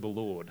honoring to the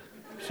Lord,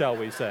 shall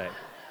we say.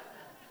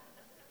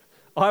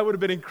 I would have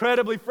been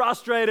incredibly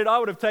frustrated. I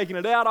would have taken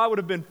it out. I would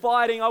have been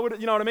fighting. I would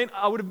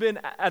have been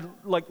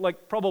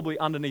like probably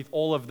underneath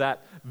all of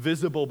that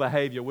visible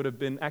behavior would have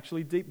been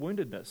actually deep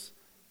woundedness.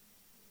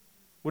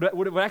 Would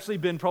have actually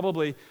been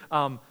probably,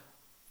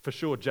 for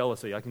sure,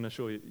 jealousy. I can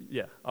assure you.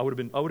 Yeah, I would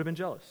have been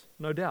jealous,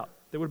 no doubt.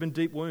 There would have been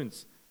deep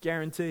wounds.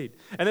 Guaranteed.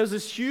 And there's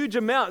this huge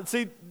amount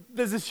of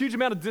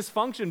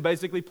dysfunction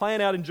basically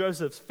playing out in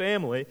Joseph's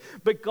family,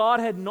 but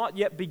God had not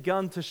yet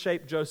begun to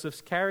shape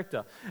Joseph's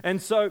character.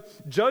 And so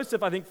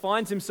Joseph, I think,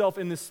 finds himself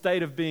in this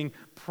state of being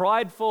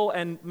prideful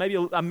and maybe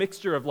a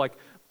mixture of like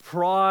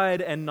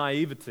pride and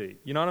naivety.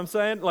 You know what I'm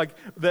saying? Like,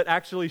 that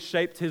actually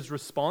shaped his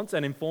response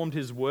and informed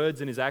his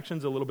words and his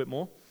actions a little bit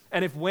more.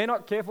 And if we're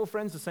not careful,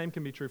 friends, the same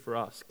can be true for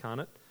us,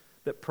 can't it?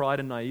 That pride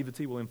and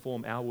naivety will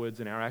inform our words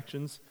and our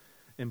actions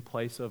in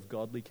place of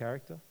godly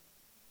character.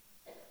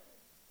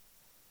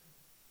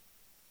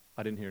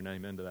 I didn't hear an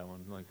amen to that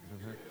one. Like,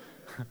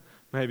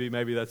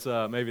 maybe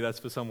that's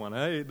for someone.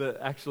 Hey,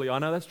 actually, I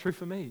know that's true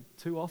for me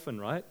too often,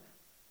 right?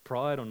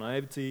 Pride or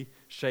naivety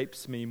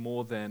shapes me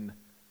more than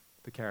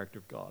the character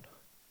of God.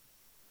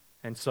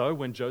 And so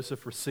when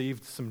Joseph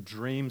received some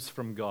dreams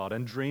from God,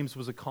 and dreams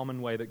was a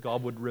common way that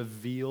God would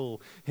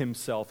reveal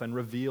himself and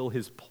reveal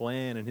his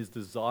plan and his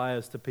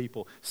desires to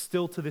people,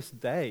 still to this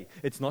day,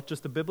 it's not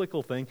just a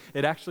biblical thing,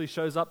 it actually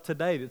shows up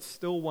today. It's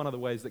still one of the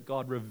ways that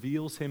God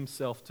reveals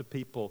himself to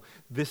people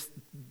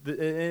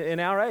in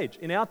our age,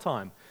 in our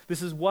time.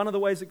 This is one of the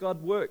ways that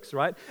God works,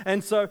 right?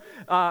 And so,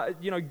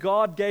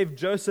 God gave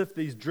Joseph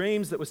these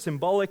dreams that were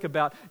symbolic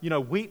about,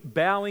 wheat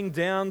bowing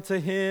down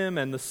to him,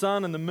 and the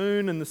sun and the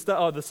moon and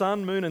the sun,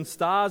 moon, and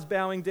stars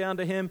bowing down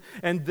to him.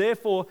 And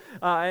therefore,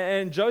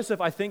 and Joseph,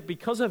 I think,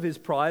 because of his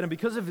pride and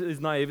because of his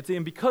naivety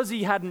and because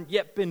he hadn't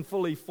yet been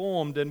fully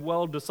formed and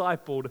well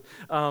discipled,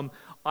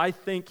 I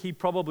think he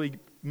probably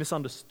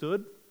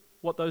misunderstood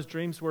what those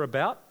dreams were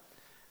about.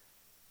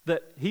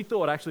 That he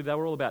thought actually they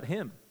were all about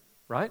him,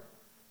 right?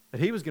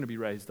 That he was going to be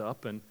raised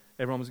up, and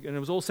it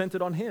was all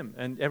centered on him,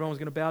 and everyone was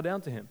going to bow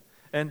down to him.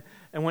 And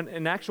when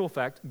in actual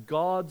fact,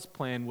 God's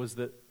plan was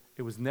that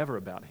it was never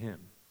about him.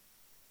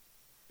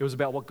 It was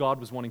about what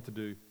God was wanting to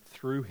do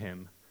through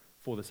him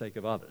for the sake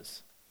of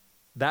others.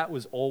 That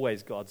was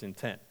always God's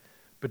intent.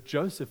 But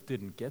Joseph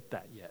didn't get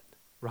that yet,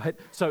 right?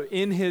 So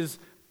in his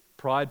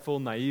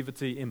prideful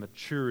naivety,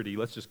 immaturity,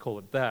 let's just call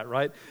it that,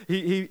 right?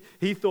 He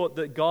thought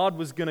that God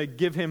was going to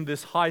give him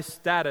this high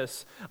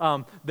status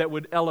that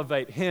would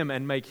elevate him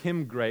and make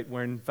him great,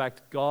 where in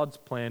fact God's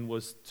plan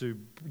was to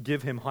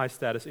give him high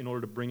status in order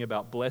to bring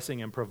about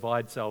blessing and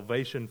provide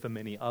salvation for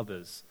many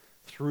others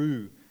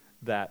through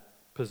that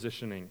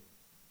positioning.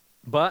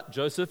 But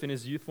Joseph in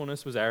his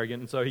youthfulness was arrogant,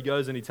 and so he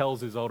goes and he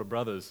tells his older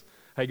brothers,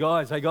 hey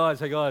guys,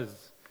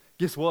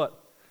 guess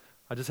what?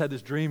 I just had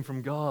this dream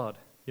from God.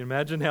 You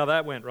imagine how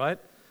that went, right?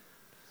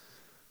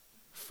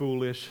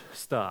 Foolish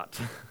start,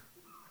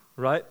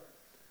 right?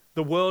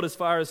 The world, as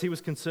far as he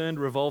was concerned,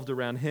 revolved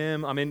around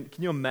him. I mean,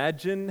 can you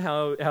imagine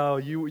how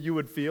you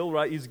would feel,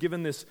 right? He's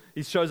given this,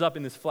 he shows up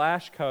in this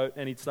flash coat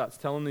and he starts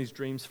telling these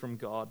dreams from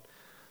God.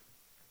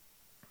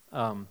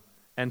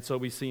 And so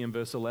we see in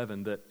verse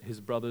 11 that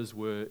his brothers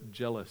were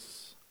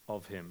jealous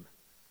of him.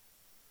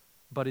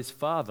 But his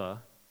father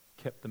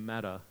kept the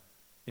matter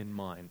in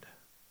mind.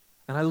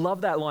 And I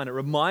love that line. It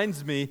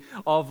reminds me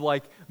of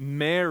like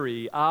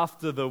Mary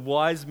after the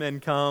wise men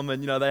come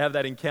and, they have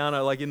that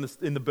encounter like in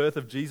the birth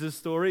of Jesus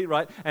story,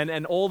 right?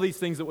 And all these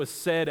things that were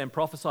said and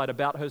prophesied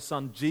about her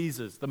son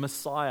Jesus, the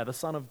Messiah, the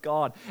Son of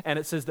God. And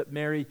it says that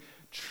Mary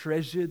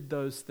treasured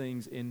those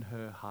things in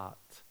her heart.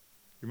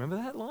 You remember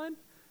that line?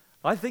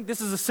 I think this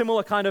is a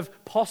similar kind of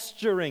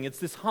posturing. It's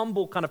this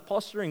humble kind of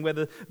posturing where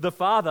the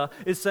father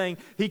is saying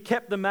he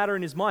kept the matter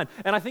in his mind.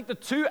 And I think the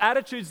two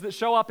attitudes that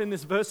show up in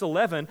this verse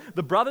 11,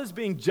 the brothers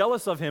being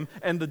jealous of him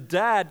and the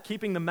dad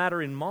keeping the matter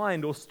in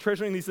mind or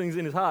treasuring these things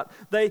in his heart,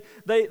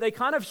 they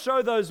kind of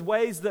show those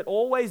ways that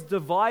always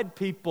divide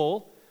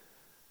people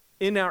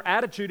in our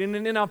attitude and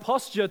in our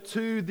posture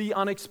to the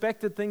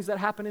unexpected things that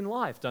happen in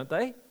life, don't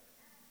they?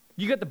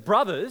 You get the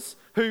brothers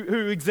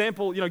who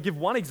give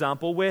one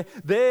example where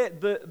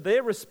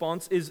their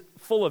response is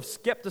full of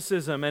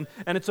skepticism and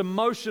it's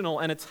emotional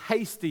and it's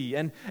hasty.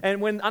 And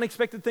when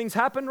unexpected things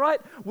happen, right,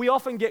 we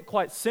often get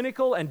quite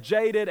cynical and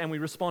jaded and we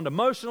respond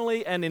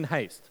emotionally and in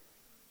haste.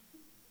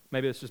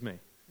 Maybe it's just me,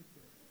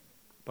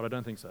 but I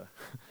don't think so.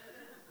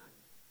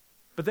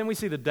 But then we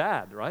see the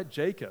dad, right,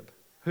 Jacob,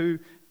 who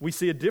we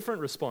see a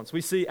different response.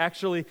 We see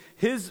actually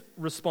his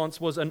response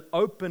was an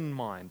open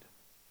mind,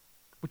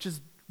 which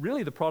is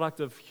really the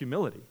product of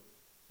humility.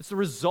 It's the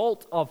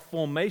result of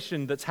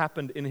formation that's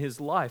happened in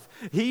his life.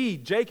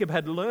 Jacob,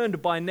 had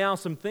learned by now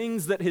some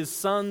things that his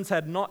sons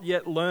had not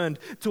yet learned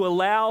to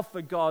allow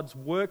for God's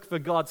work, for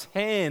God's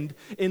hand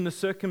in the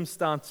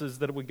circumstances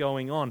that were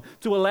going on,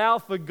 to allow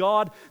for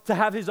God to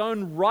have his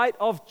own right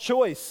of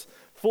choice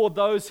for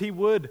those he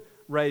would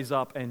raise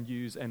up and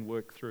use and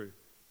work through.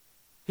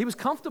 He was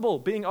comfortable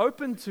being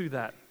open to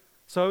that.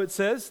 So it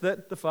says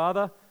that the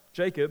father,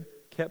 Jacob,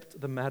 kept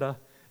the matter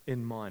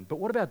in mind. But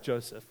what about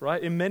Joseph,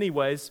 right? In many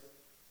ways,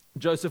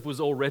 Joseph was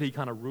already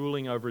kind of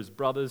ruling over his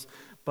brothers,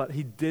 but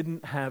he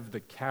didn't have the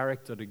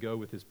character to go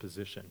with his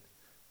position.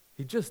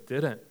 He just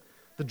didn't.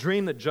 The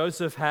dream that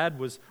Joseph had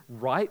was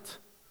right,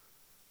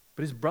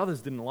 but his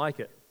brothers didn't like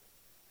it.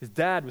 His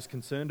dad was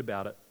concerned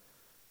about it.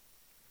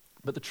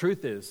 But the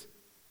truth is,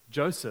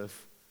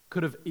 Joseph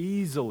could have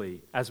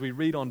easily, as we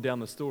read on down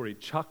the story,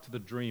 chucked the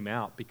dream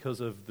out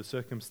because of the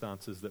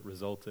circumstances that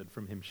resulted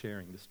from him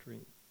sharing this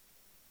dream.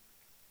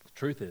 The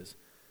truth is,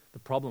 the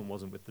problem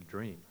wasn't with the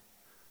dream.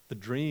 The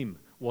dream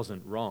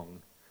wasn't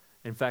wrong.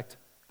 In fact,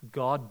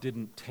 God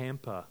didn't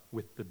tamper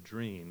with the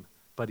dream,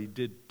 but he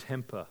did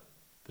temper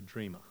the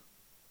dreamer.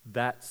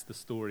 That's the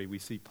story we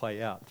see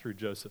play out through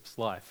Joseph's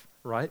life,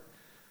 right?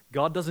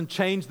 God doesn't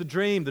change the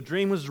dream. The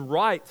dream was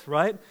right?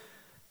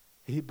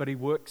 But he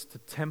works to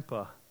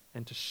temper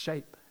and to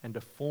shape and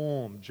to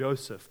form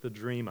Joseph, the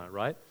dreamer,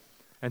 right?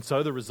 And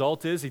so the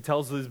result is he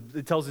tells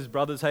his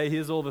brothers, hey,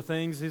 here's all the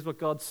things. Here's what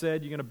God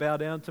said. You're going to bow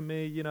down to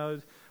me,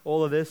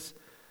 all of this.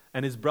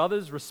 And his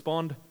brothers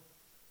respond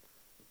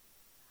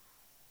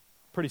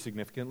pretty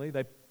significantly.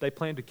 They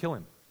plan to kill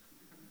him.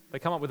 They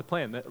come up with a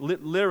plan.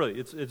 Literally,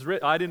 it's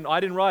I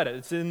didn't write it.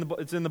 It's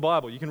in the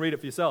Bible. You can read it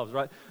for yourselves,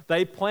 right?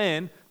 They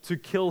plan to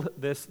kill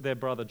their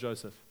brother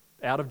Joseph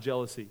out of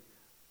jealousy.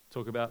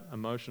 Talk about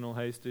emotional,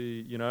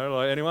 hasty,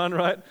 like anyone,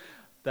 right?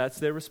 That's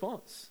their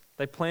response.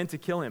 They plan to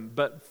kill him.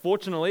 But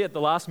fortunately, at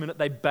the last minute,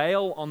 they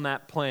bail on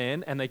that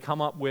plan and they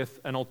come up with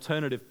an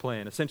alternative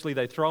plan. Essentially,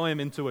 they throw him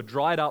into a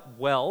dried up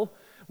well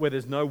where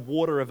there's no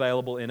water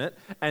available in it.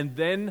 And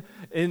then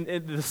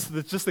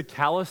just the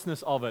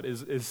callousness of it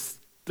is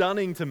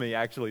stunning to me,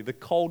 actually. The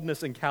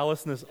coldness and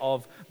callousness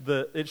of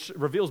it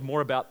reveals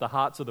more about the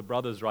hearts of the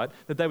brothers, right?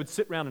 That they would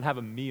sit around and have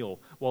a meal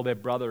while their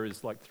brother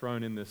is like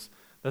thrown in this.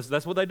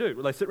 That's what they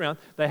do. They sit around,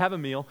 they have a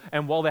meal,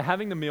 and while they're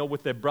having the meal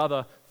with their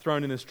brother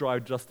thrown in this dry,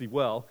 dusty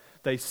well,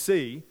 they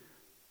see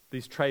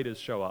these traders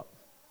show up.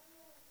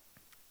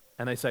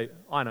 And they say,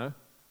 I know,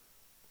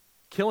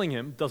 killing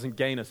him doesn't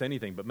gain us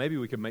anything, but maybe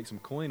we could make some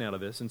coin out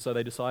of this. And so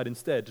they decide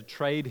instead to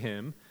trade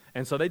him.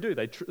 And so they do.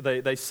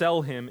 They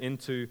sell him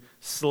into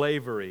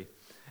slavery.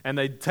 And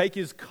they take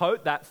his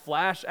coat, that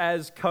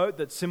flash-as coat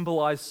that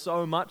symbolized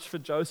so much for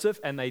Joseph,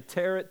 and they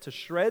tear it to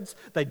shreds.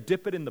 They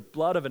dip it in the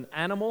blood of an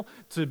animal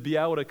to be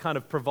able to kind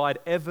of provide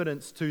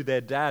evidence to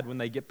their dad when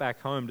they get back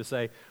home to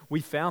say,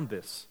 we found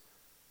this.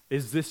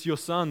 Is this your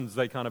son's?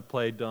 They kind of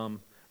play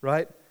dumb,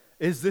 right?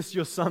 Is this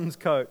your son's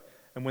coat?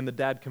 And when the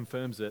dad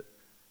confirms it,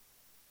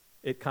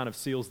 it kind of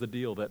seals the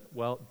deal that,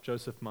 well,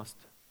 Joseph must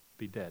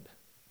be dead.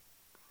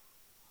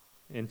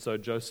 And so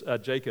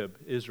Jacob,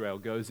 Israel,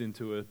 goes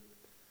into a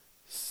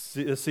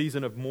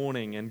season of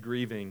mourning and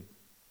grieving.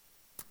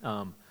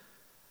 And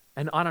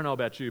I don't know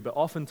about you, but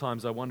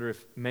oftentimes I wonder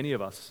if many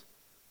of us,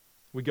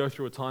 we go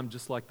through a time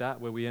just like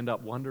that where we end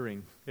up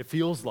wondering, it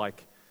feels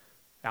like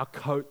our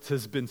coat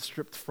has been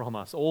stripped from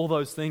us. All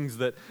those things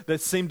that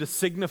seem to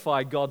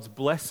signify God's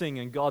blessing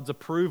and God's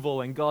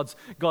approval and God's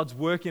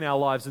work in our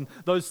lives, and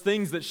those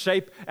things that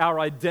shape our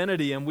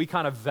identity and we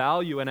kind of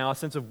value and our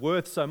sense of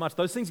worth so much,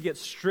 those things get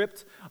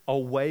stripped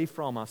away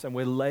from us and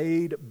we're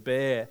laid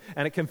bare.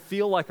 And it can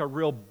feel like a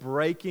real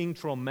breaking,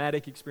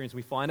 traumatic experience.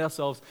 We find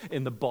ourselves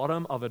in the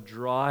bottom of a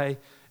dry,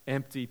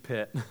 empty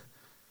pit.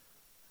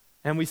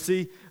 And we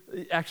see,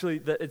 actually,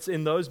 that it's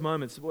in those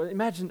moments. Well,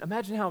 imagine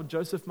how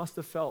Joseph must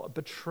have felt,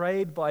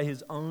 betrayed by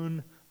his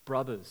own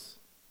brothers.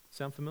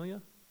 Sound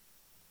familiar?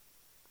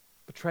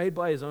 Betrayed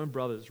by his own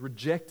brothers,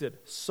 rejected,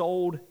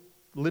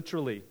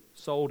 literally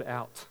sold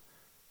out.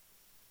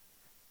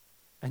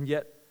 And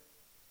yet,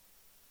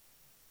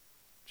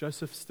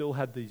 Joseph still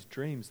had these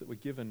dreams that were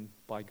given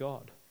by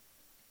God.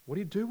 What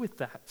do you do with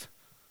that?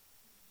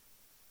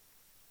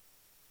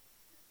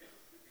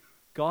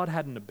 God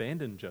hadn't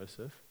abandoned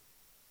Joseph.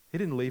 He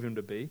didn't leave him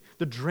to be.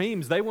 The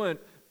dreams, they weren't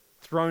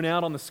thrown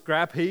out on the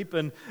scrap heap.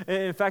 And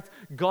in fact,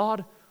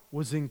 God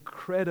was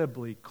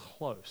incredibly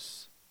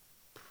close,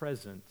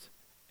 present,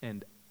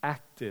 and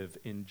active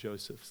in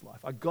Joseph's life.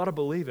 I got to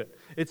believe it.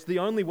 It's the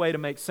only way to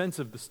make sense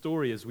of the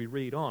story as we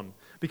read on.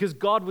 Because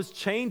God was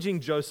changing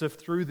Joseph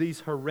through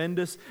these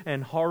horrendous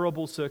and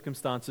horrible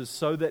circumstances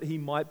so that he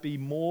might be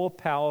more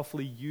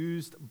powerfully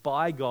used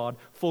by God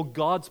for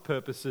God's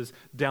purposes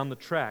down the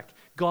track.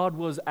 God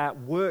was at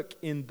work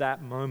in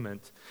that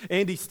moment.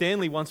 Andy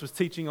Stanley once was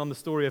teaching on the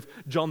story of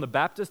John the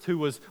Baptist, who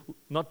was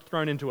not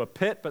thrown into a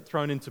pit, but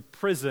thrown into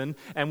prison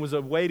and was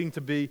awaiting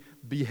to be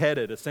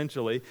beheaded,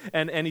 essentially.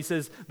 And he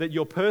says that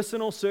your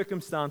personal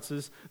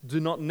circumstances do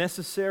not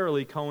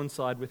necessarily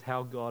coincide with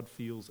how God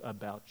feels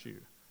about you.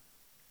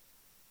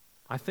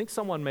 I think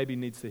someone maybe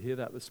needs to hear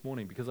that this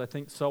morning, because I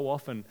think so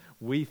often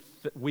we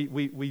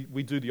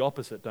do the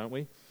opposite, don't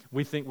we?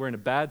 We think we're in a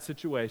bad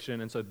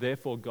situation, and so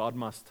therefore God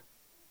must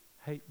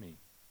hate me.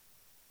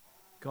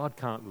 God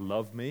can't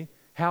love me.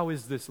 How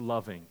is this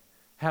loving?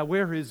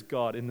 Where is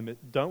God in the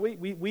midst? Don't we?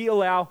 We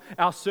allow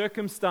our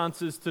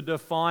circumstances to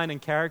define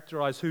and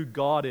characterize who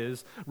God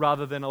is,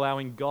 rather than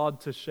allowing God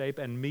to shape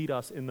and meet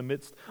us in the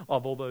midst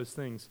of all those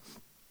things.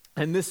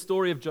 And this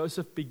story of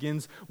Joseph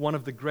begins one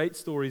of the great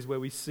stories where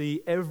we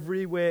see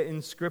everywhere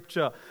in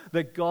Scripture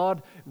that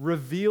God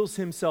reveals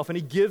himself and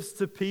he gives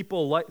to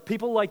people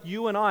like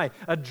you and I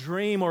a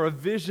dream or a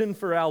vision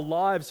for our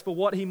lives, for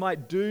what he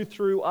might do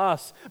through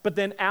us. But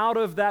then out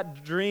of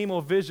that dream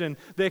or vision,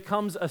 there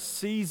comes a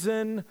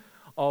season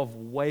of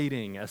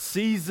waiting, a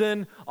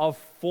season of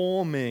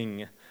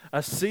forming,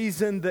 a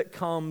season that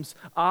comes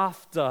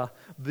after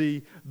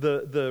the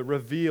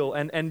reveal,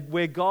 and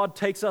where God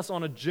takes us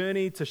on a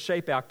journey to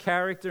shape our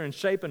character and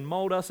shape and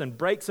mold us and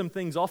break some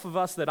things off of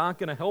us that aren't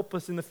going to help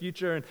us in the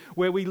future, and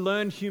where we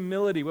learn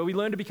humility, where we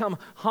learn to become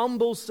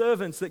humble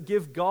servants that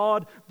give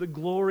God the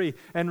glory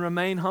and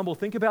remain humble.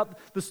 Think about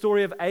the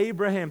story of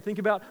Abraham. Think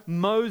about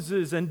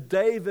Moses and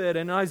David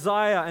and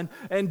Isaiah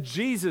and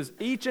Jesus.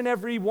 Each and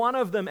every one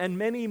of them and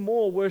many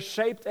more were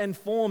shaped and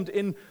formed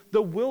in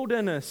the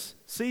wilderness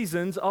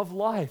seasons of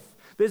life.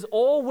 There's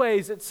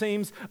always, it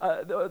seems,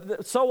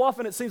 so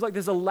often it seems like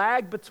there's a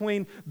lag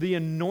between the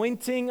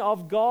anointing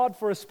of God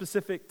for a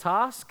specific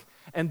task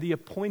and the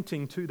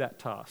appointing to that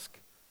task.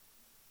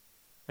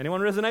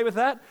 Anyone resonate with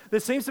that? There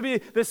seems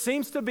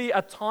to be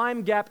a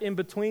time gap in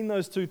between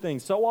those two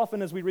things. So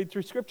often as we read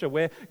through Scripture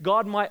where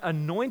God might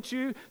anoint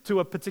you to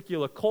a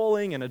particular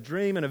calling and a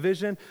dream and a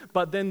vision,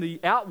 but then the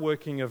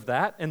outworking of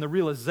that and the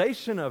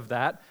realization of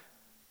that,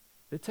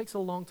 it takes a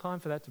long time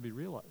for that to be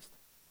realized.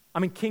 I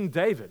mean, King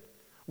David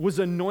was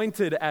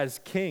anointed as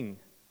king,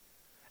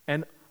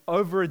 and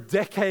over a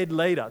decade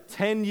later,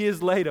 10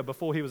 years later,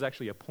 before he was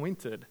actually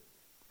appointed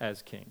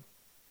as king.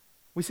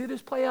 We see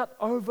this play out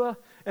over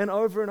and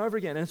over and over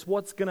again. And it's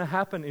what's going to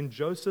happen in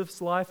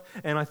Joseph's life.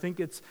 And I think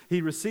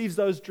he receives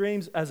those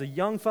dreams as a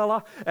young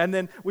fella. And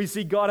then we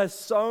see God has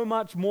so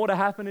much more to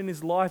happen in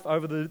his life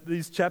over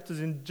these chapters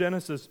in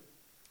Genesis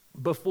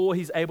before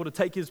he's able to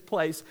take his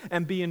place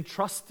and be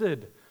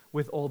entrusted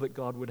with all that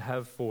God would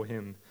have for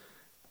him.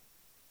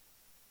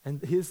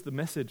 And here's the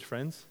message,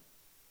 friends.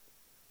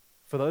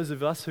 For those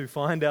of us who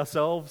find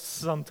ourselves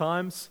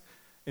sometimes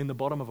in the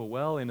bottom of a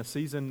well in a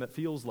season that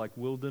feels like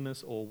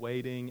wilderness or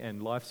waiting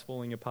and life's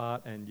falling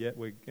apart, and yet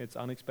it's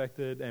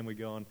unexpected and we're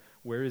going,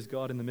 where is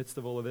God in the midst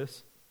of all of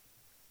this?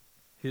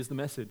 Here's the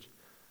message.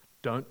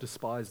 Don't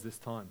despise this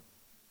time.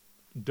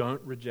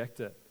 Don't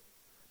reject it.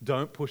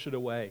 Don't push it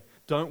away.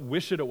 Don't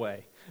wish it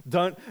away.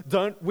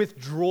 Don't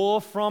withdraw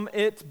from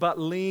it, but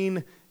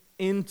lean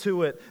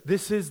into it.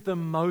 This is the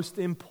most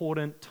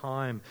important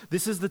time.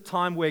 This is the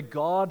time where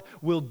God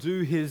will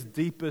do his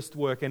deepest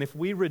work. And if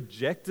we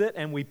reject it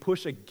and we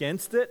push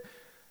against it,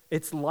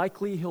 it's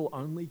likely he'll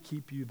only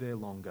keep you there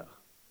longer.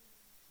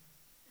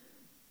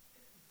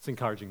 It's an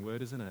encouraging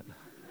word, isn't it?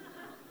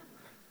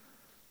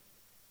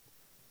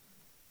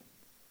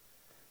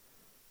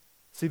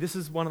 See, this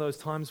is one of those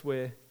times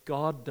where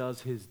God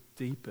does his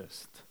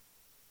deepest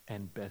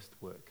and best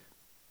work.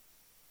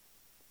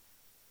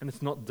 And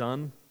it's not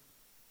done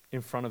in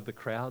front of the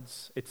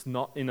crowds. It's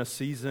not in a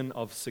season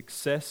of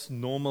success.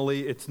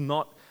 Normally, it's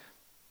not.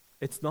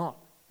 It's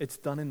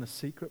done in the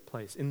secret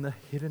place, in the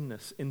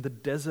hiddenness, in the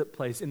desert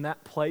place, in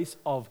that place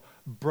of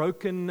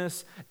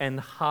brokenness and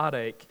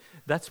heartache.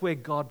 That's where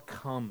God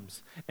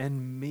comes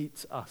and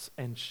meets us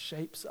and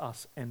shapes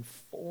us and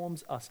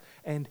forms us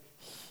and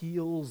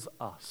heals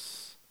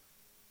us.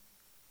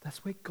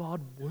 That's where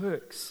God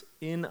works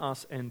in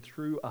us and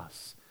through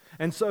us.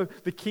 And so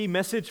the key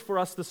message for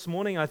us this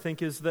morning, I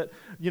think, is that,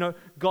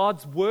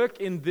 God's work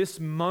in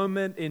this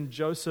moment in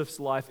Joseph's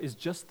life is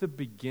just the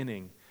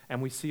beginning.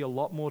 And we see a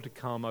lot more to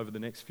come over the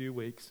next few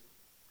weeks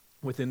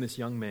within this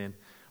young man,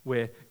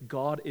 where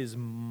God is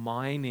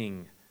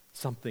mining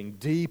something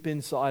deep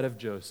inside of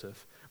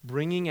Joseph,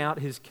 bringing out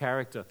his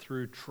character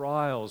through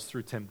trials,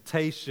 through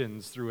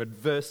temptations, through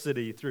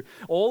adversity, through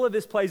all of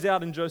this plays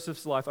out in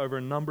Joseph's life over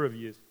a number of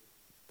years.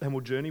 And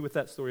we'll journey with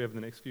that story over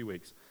the next few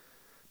weeks.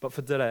 But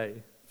for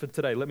today,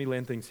 let me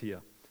land things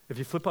here. If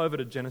you flip over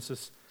to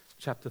Genesis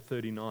chapter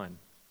 39.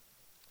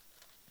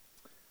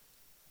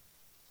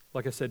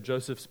 Like I said,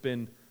 Joseph's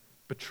been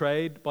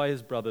betrayed by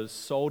his brothers,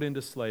 sold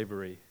into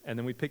slavery. And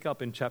then we pick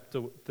up in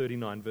chapter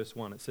 39, verse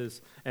 1. It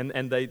says,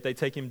 and they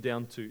take him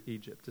down to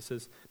Egypt. It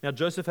says, now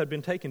Joseph had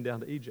been taken down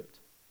to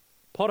Egypt.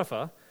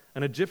 Potiphar,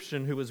 an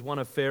Egyptian who was one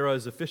of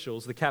Pharaoh's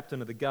officials, the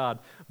captain of the guard,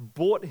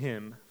 bought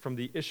him from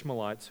the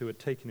Ishmaelites who had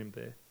taken him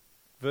there.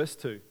 Verse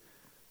 2.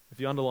 If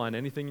you underline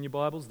anything in your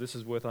Bibles, this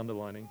is worth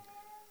underlining.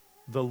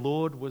 The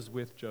Lord was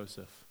with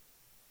Joseph.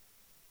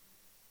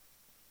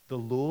 The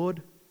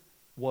Lord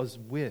was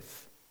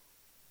with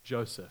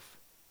Joseph.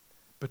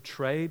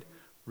 Betrayed,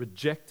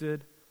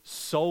 rejected,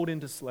 sold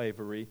into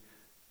slavery,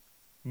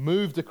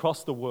 moved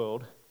across the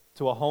world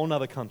to a whole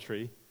other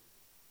country,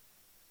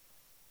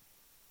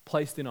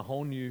 placed in a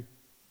whole new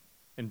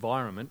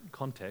environment,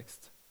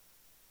 context.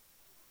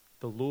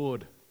 The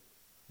Lord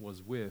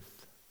was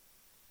with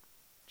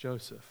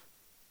Joseph,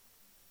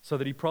 so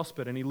that he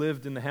prospered and he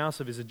lived in the house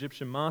of his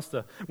Egyptian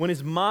master. When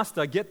his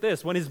master, get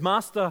this, when his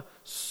master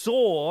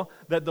saw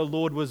that the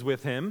Lord was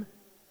with him,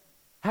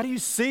 how do you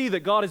see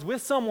that God is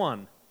with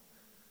someone?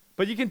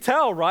 But you can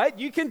tell, right?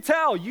 You can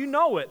tell, you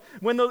know it.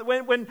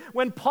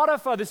 When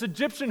Potiphar, this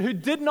Egyptian who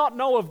did not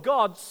know of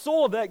God,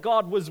 saw that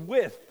God was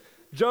with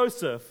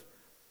Joseph,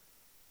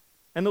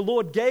 and the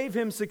Lord gave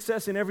him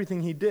success in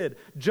everything he did,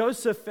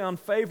 Joseph found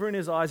favor in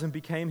his eyes and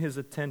became his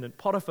attendant.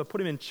 Potiphar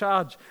put him in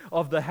charge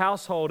of the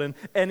household and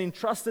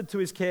entrusted to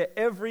his care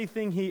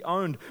everything he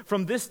owned.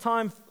 From this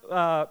time,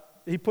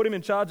 he put him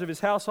in charge of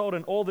his household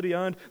and all that he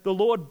owned. The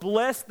Lord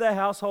blessed the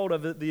household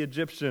of the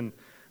Egyptian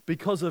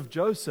because of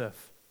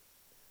Joseph.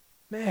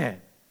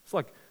 Man, it's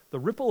like the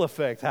ripple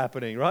effect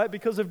happening, right?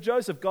 Because of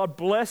Joseph, God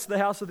blessed the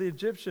house of the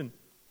Egyptian.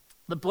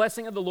 The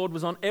blessing of the Lord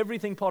was on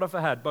everything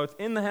Potiphar had, both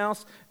in the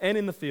house and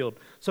in the field.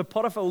 So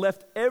Potiphar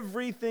left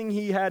everything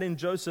he had in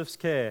Joseph's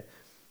care.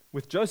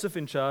 With Joseph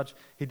in charge,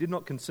 he did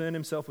not concern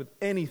himself with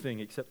anything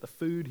except the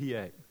food he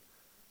ate.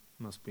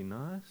 Must be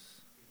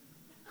nice,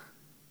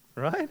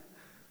 right?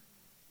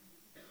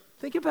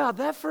 Think about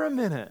that for a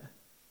minute.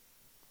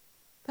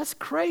 That's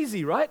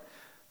crazy, right?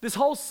 This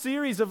whole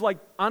series of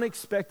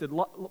unexpected,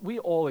 we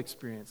all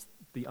experience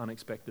the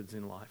unexpecteds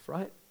in life,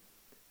 right?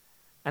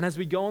 And as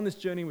we go on this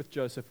journey with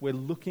Joseph, we're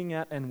looking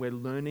at and we're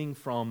learning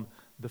from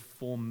the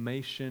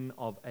formation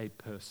of a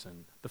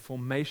person, the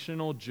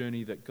formational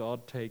journey that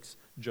God takes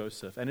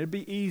Joseph. And it'd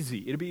be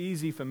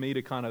easy for me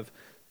to kind of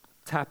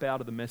tap out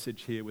of the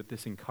message here with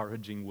this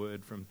encouraging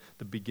word from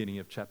the beginning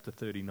of chapter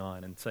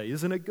 39 and say,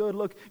 isn't it good?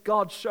 Look,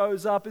 God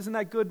shows up. Isn't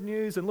that good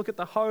news? And look at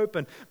the hope,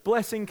 and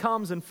blessing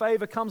comes and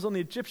favor comes on the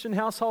Egyptian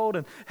household,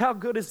 and how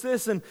good is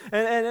this? And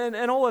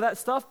all of that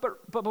stuff.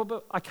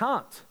 But I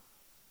can't,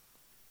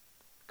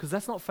 because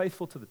that's not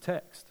faithful to the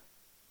text.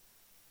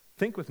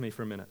 Think with me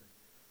for a minute.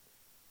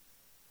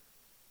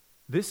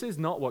 This is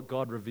not what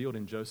God revealed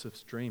in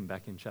Joseph's dream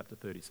back in chapter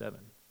 37.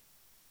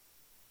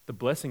 The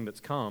blessing that's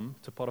come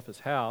to Potiphar's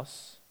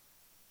house,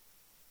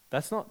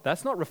 that's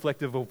not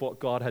reflective of what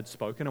God had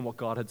spoken and what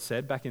God had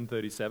said back in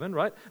 37,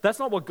 right? That's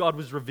not what God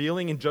was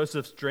revealing in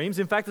Joseph's dreams.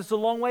 In fact, it's a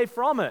long way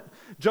from it.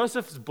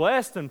 Joseph's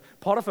blessed and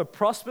Potiphar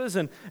prospers,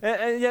 and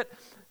yet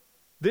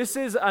this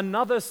is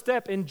another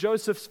step in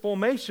Joseph's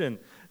formation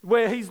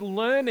where he's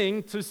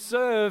learning to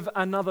serve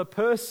another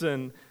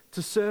person,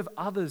 to serve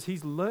others.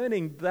 He's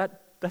learning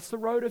that's the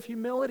road of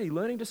humility,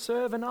 learning to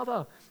serve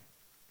another.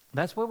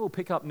 That's where we'll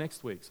pick up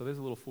next week. So there's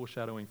a little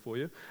foreshadowing for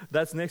you.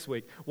 That's next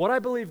week. What I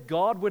believe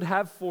God would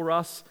have for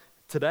us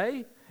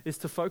today is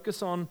to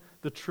focus on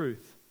the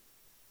truth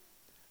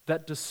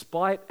that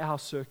despite our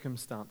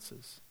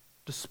circumstances,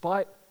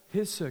 despite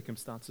his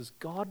circumstances,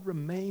 God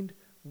remained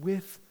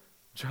with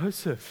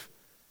Joseph.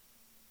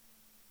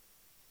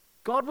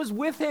 God was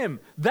with him.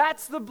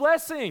 That's the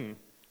blessing.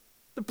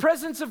 The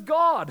presence of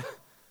God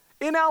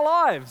in our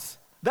lives.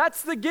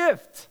 That's the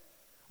gift.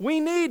 We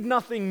need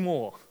nothing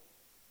more.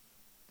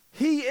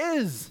 He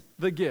is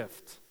the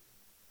gift.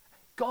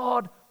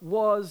 God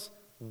was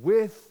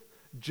with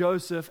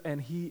Joseph,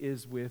 and he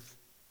is with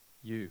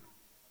you.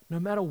 No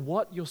matter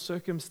what your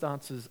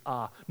circumstances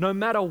are, no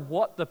matter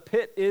what the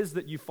pit is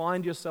that you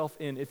find yourself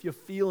in, if you're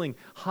feeling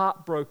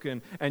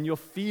heartbroken and you're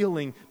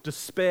feeling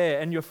despair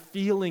and you're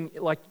feeling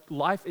like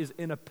life is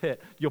in a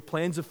pit, your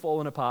plans have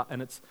fallen apart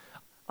and it's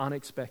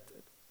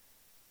unexpected,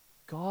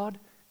 God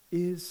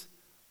is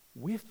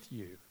with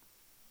you.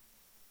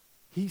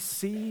 He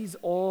sees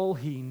all,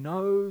 he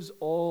knows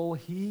all,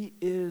 he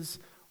is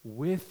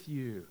with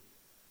you.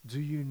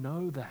 Do you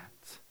know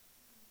that?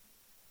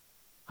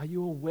 Are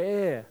you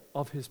aware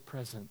of his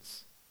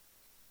presence?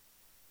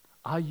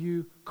 Are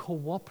you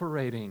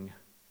cooperating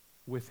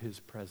with his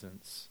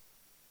presence?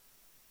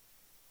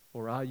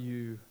 Or are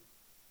you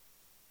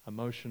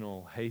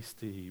emotional,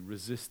 hasty,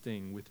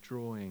 resisting,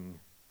 withdrawing,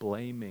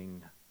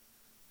 blaming?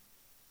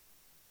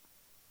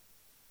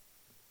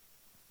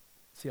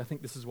 See, I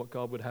think this is what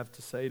God would have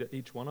to say to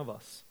each one of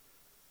us,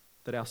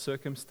 that our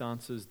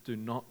circumstances do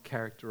not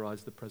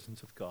characterize the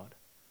presence of God.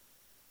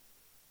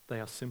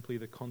 They are simply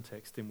the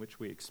context in which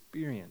we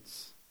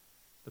experience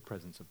the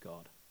presence of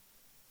God.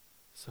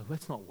 So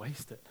let's not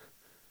waste it.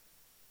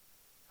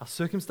 Our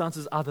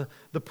circumstances are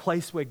the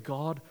place where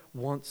God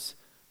wants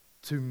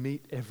to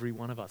meet every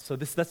one of us. So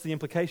that's the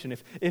implication.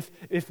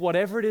 If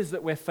whatever it is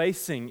that we're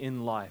facing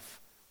in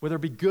life, whether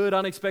it be good,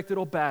 unexpected,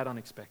 or bad,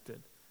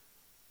 unexpected,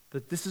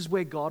 that this is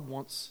where God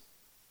wants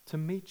to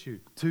meet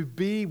you, to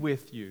be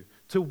with you,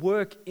 to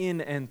work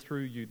in and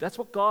through you. That's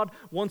what God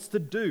wants to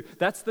do.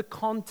 That's the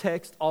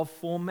context of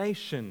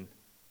formation,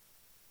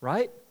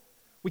 right?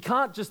 We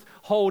can't just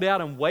hold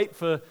out and wait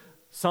for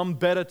some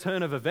better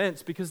turn of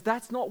events, because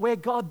that's not where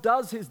God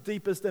does his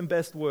deepest and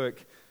best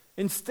work.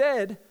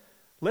 Instead,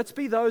 let's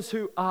be those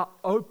who are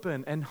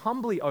open and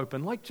humbly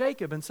open, like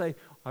Jacob, and say,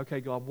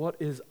 okay, God, what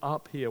is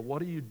up here?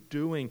 What are you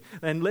doing?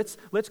 And let's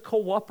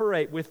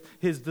cooperate with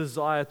his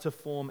desire to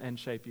form and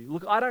shape you.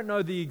 Look, I don't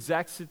know the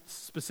exact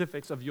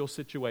specifics of your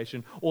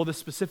situation or the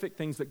specific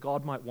things that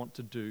God might want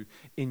to do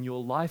in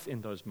your life in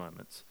those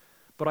moments.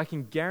 But I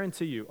can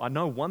guarantee you, I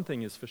know one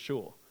thing is for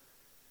sure,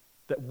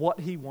 that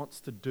what he wants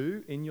to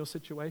do in your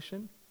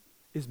situation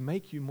is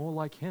make you more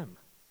like him.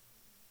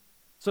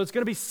 So it's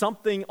going to be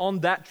something on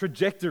that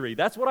trajectory.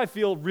 That's what I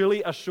feel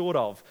really assured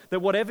of,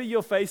 that whatever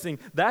you're facing,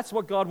 that's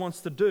what God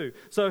wants to do.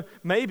 So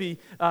maybe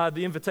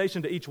the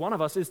invitation to each one of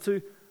us is to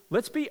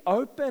let's be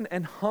open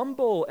and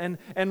humble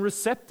and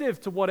receptive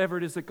to whatever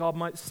it is that God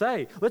might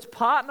say. Let's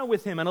partner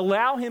with him and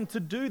allow him to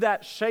do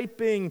that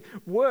shaping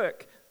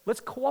work. Let's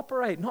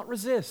cooperate, not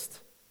resist.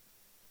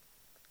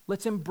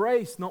 Let's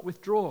embrace, not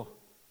withdraw.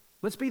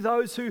 Let's be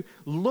those who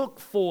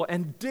look for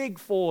and dig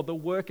for the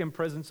work and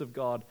presence of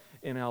God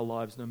in our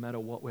lives, no matter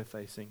what we're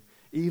facing,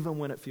 even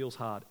when it feels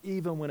hard,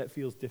 even when it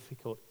feels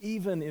difficult,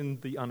 even in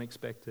the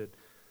unexpected,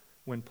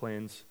 when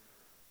plans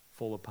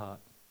fall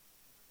apart.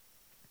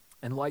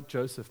 And like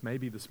Joseph,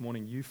 maybe this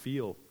morning you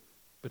feel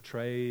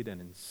betrayed and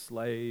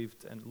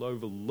enslaved and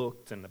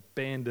overlooked and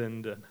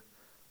abandoned.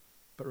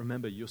 But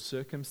remember, your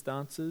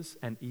circumstances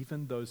and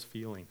even those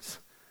feelings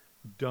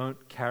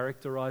don't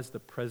characterize the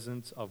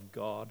presence of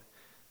God.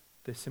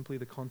 They're simply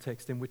the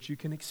context in which you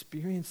can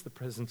experience the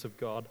presence of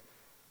God.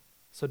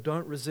 So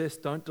don't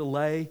resist, don't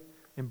delay,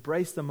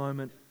 embrace the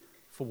moment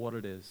for what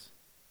it is.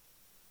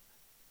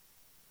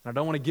 And I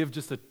don't want to give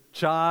just a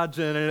charge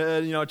and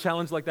a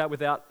challenge like that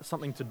without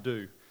something to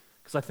do,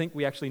 because I think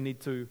we actually need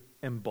to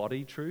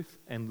embody truth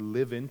and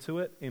live into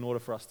it in order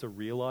for us to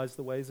realize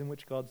the ways in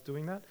which God's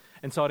doing that.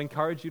 And so I'd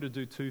encourage you to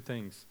do two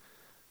things.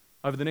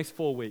 Over the next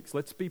 4 weeks,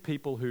 let's be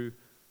people who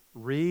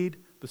read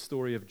the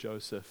story of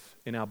Joseph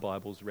in our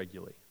Bibles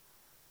regularly.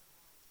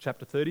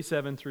 Chapter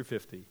 37 through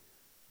 50.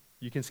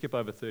 You can skip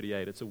over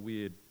 38. It's a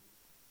weird...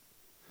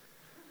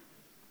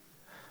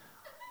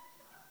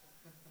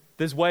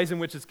 There's ways in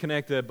which it's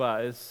connected,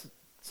 but it's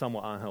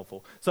somewhat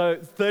unhelpful. So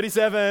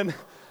 37,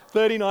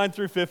 39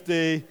 through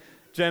 50,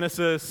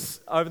 Genesis,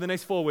 over the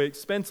next 4 weeks,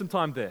 spend some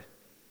time there.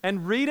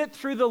 And read it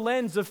through the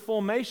lens of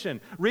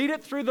formation. Read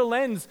it through the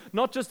lens,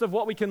 not just of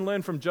what we can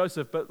learn from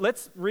Joseph, but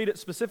let's read it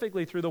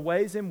specifically through the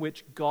ways in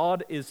which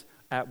God is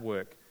at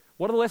work.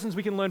 What are the lessons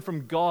we can learn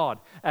from God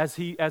as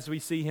we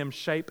see him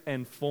shape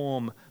and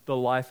form the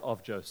life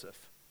of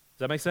Joseph? Does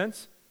that make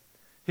sense?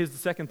 Here's the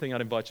second thing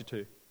I'd invite you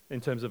to in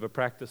terms of a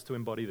practice to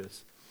embody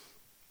this.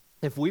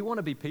 If we want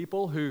to be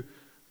people who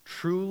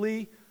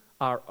truly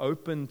are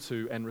open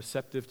to and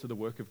receptive to the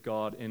work of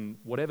God in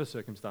whatever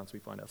circumstance we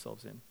find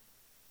ourselves in,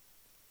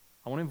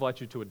 I want to invite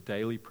you to a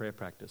daily prayer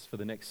practice for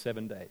the next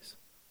 7 days.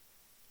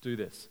 Do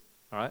this,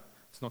 all right?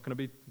 It's not going to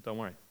be, don't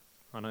worry.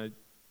 I know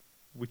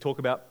we talk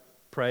about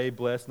pray,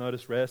 bless,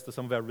 notice, rest. Are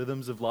some of our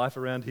rhythms of life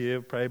around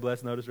here. Pray,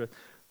 bless, notice, rest.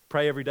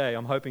 Pray every day.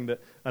 I'm hoping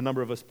that a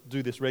number of us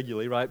do this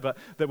regularly, right? But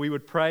that we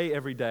would pray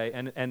every day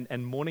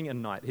and morning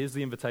and night. Here's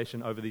the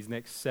invitation over these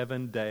next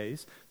 7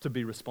 days to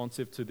be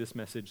responsive to this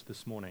message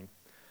this morning.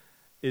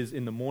 Is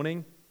in the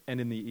morning and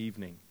in the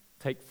evening.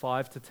 Take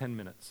 5 to 10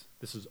 minutes.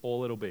 This is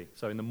all it'll be.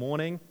 So in the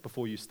morning,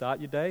 before you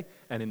start your day,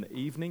 and in the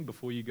evening,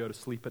 before you go to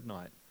sleep at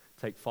night,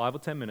 take 5 or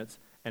 10 minutes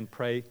and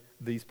pray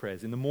these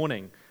prayers. In the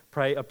morning,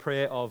 pray a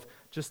prayer of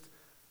just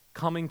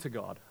coming to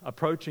God,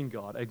 approaching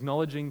God,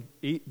 acknowledging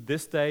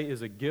this day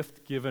is a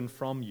gift given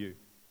from you.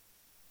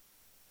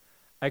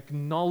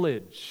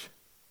 Acknowledge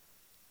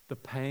the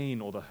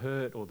pain or the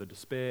hurt or the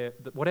despair,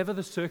 whatever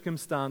the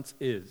circumstance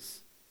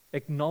is.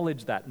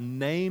 Acknowledge that.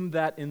 Name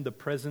that in the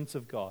presence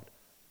of God.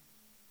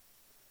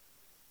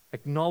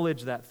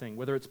 Acknowledge that thing,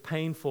 whether it's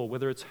painful,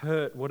 whether it's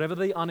hurt, whatever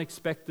the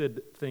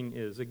unexpected thing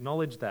is,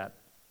 acknowledge that.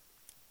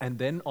 And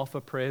then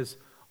offer prayers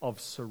of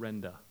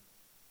surrender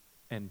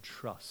and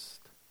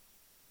trust.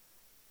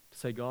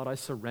 Say, God, I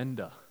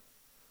surrender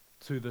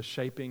to the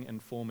shaping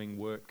and forming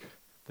work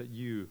that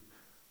you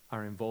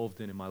are involved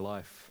in my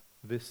life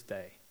this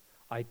day.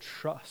 I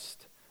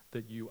trust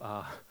that you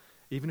are,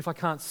 even if I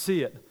can't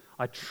see it,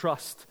 I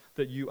trust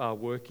that you are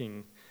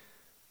working.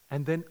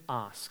 And then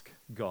ask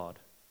God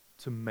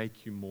to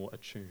make you more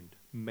attuned,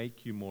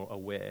 make you more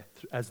aware.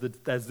 As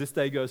this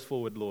day goes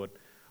forward, Lord,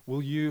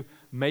 will you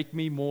make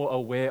me more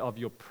aware of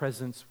your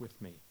presence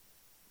with me?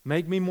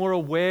 Make me more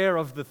aware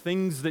of the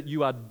things that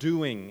you are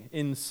doing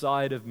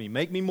inside of me.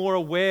 Make me more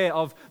aware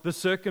of the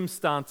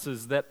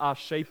circumstances that are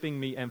shaping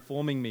me and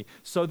forming me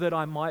so that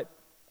I might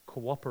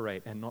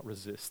cooperate and not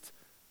resist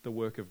the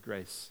work of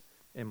grace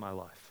in my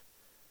life.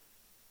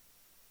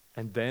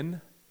 And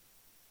then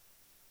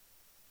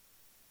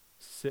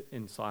sit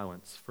in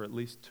silence for at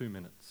least 2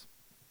 minutes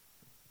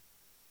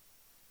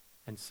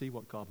and see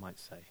what God might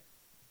say.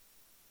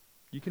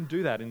 You can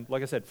do that in,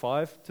 like I said,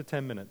 5 to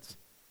 10 minutes.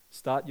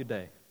 Start your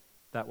day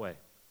that way.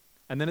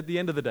 And then at the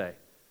end of the day,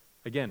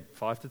 again,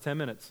 5 to 10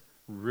 minutes.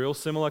 Real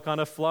similar kind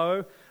of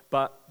flow,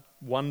 but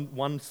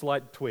one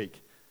slight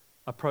tweak.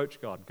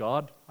 Approach God.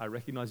 God, I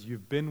recognize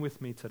you've been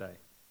with me today.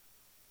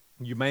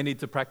 You may need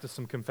to practice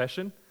some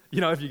confession.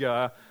 You know, if you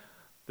go,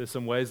 there's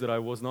some ways that I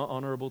was not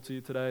honorable to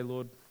you today,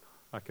 Lord.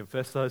 I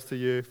confess those to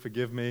you.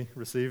 Forgive me.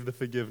 Receive the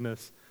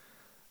forgiveness.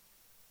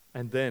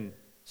 And then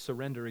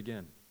surrender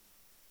again.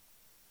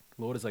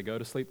 Lord, as I go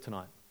to sleep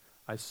tonight,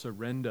 I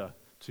surrender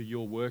to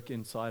your work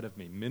inside of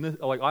me.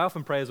 Like I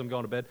often pray as I'm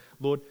going to bed,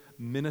 Lord,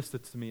 minister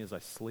to me as I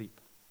sleep.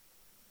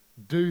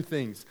 Do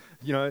things.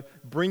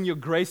 Bring your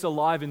grace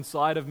alive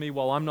inside of me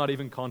while I'm not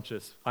even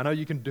conscious. I know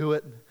you can do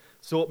it.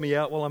 Sort me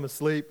out while I'm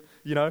asleep.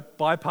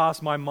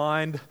 Bypass my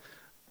mind.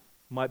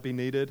 Might be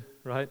needed,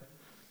 right?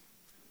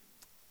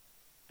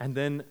 And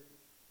then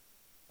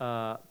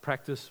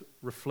practice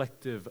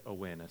reflective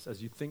awareness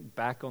as you think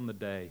back on the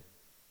day,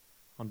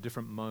 on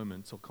different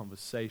moments or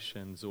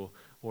conversations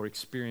or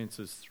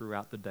experiences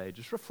throughout the day.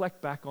 Just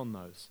reflect back on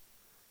those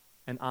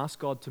and ask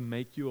God to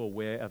make you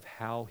aware of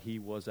how he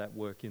was at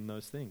work in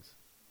those things,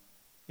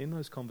 in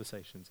those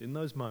conversations, in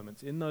those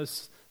moments, in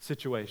those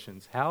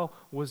situations. How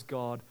was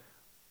God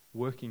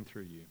working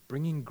through you,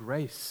 bringing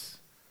grace,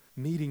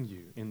 meeting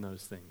you in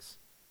those things?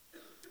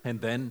 And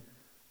then,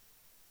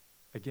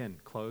 again,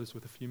 close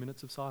with a few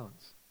minutes of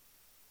silence.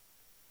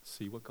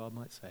 See what God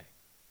might say.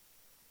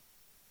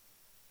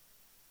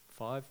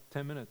 5,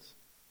 10 minutes.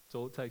 That's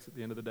all it takes at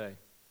the end of the day.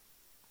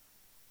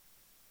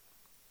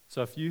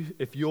 So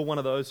if you're one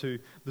of those who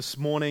this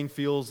morning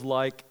feels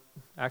like,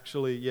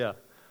 actually,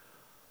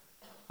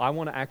 I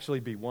want to actually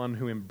be one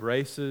who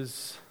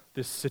embraces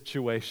this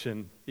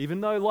situation, even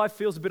though life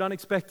feels a bit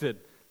unexpected,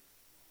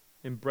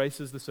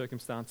 embraces the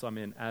circumstance I'm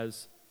in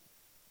as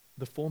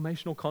the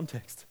formational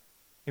context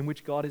in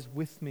which God is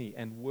with me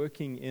and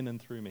working in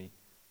and through me,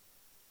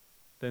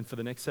 then for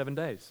the next 7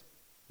 days,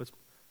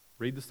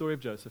 read the story of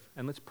Joseph,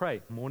 and let's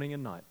pray morning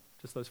and night,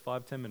 just those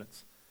 5-10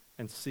 minutes,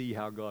 and see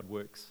how God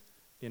works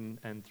in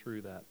and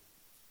through that.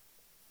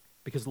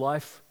 Because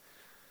life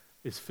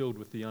is filled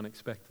with the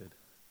unexpected,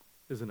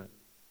 isn't it?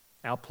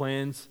 Our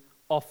plans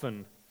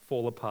often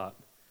fall apart.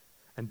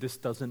 And this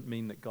doesn't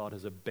mean that God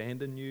has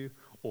abandoned you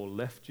or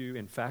left you.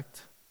 In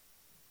fact,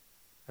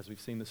 as we've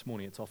seen this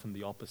morning, it's often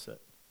the opposite.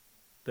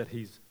 That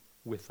he's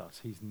with us.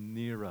 He's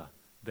nearer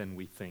than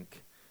we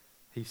think.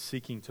 He's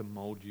seeking to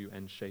mold you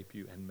and shape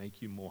you and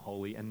make you more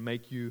holy and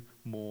make you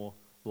more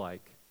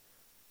like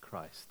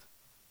Christ.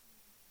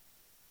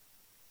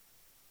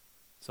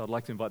 So I'd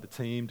like to invite the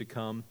team to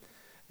come,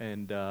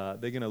 and they're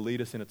going to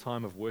lead us in a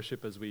time of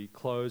worship as we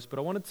close. But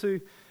I wanted to,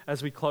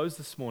 as we close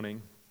this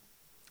morning,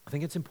 I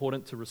think it's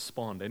important to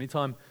respond.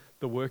 Anytime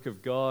the work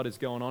of God is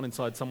going on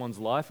inside someone's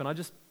life, and I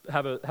just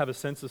have a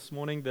sense this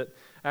morning that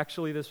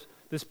actually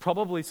there's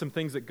probably some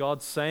things that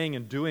God's saying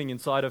and doing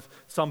inside of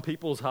some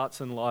people's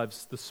hearts and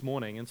lives this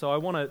morning. And so I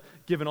want to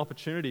give an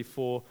opportunity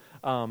for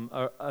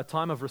a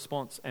time of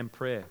response and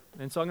prayer.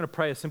 And so I'm going to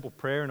pray a simple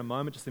prayer in a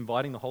moment, just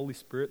inviting the Holy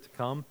Spirit to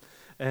come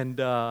and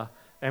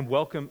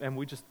welcome, and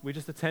we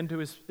just attend to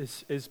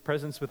his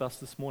presence with us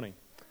this morning.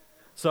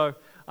 So,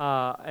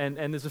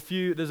 and there's a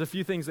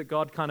few things that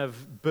God kind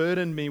of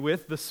burdened me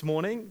with this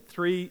morning.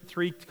 Three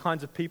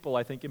kinds of people,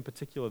 I think, in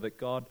particular, that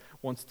God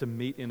wants to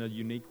meet in a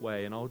unique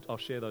way, and I'll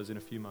share those in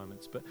a few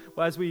moments. But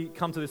as we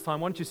come to this time,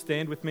 why don't you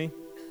stand with me?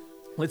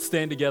 Let's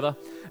stand together.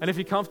 And if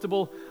you're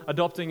comfortable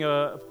adopting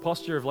a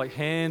posture of like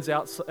hands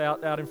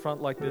out in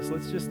front like this,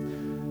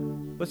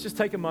 let's just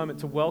take a moment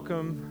to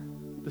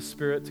welcome the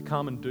Spirit to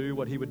come and do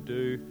what He would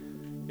do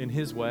in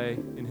His way,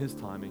 in His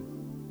timing.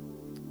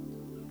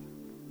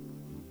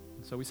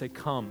 So we say,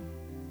 come,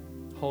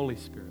 Holy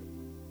Spirit,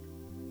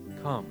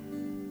 come.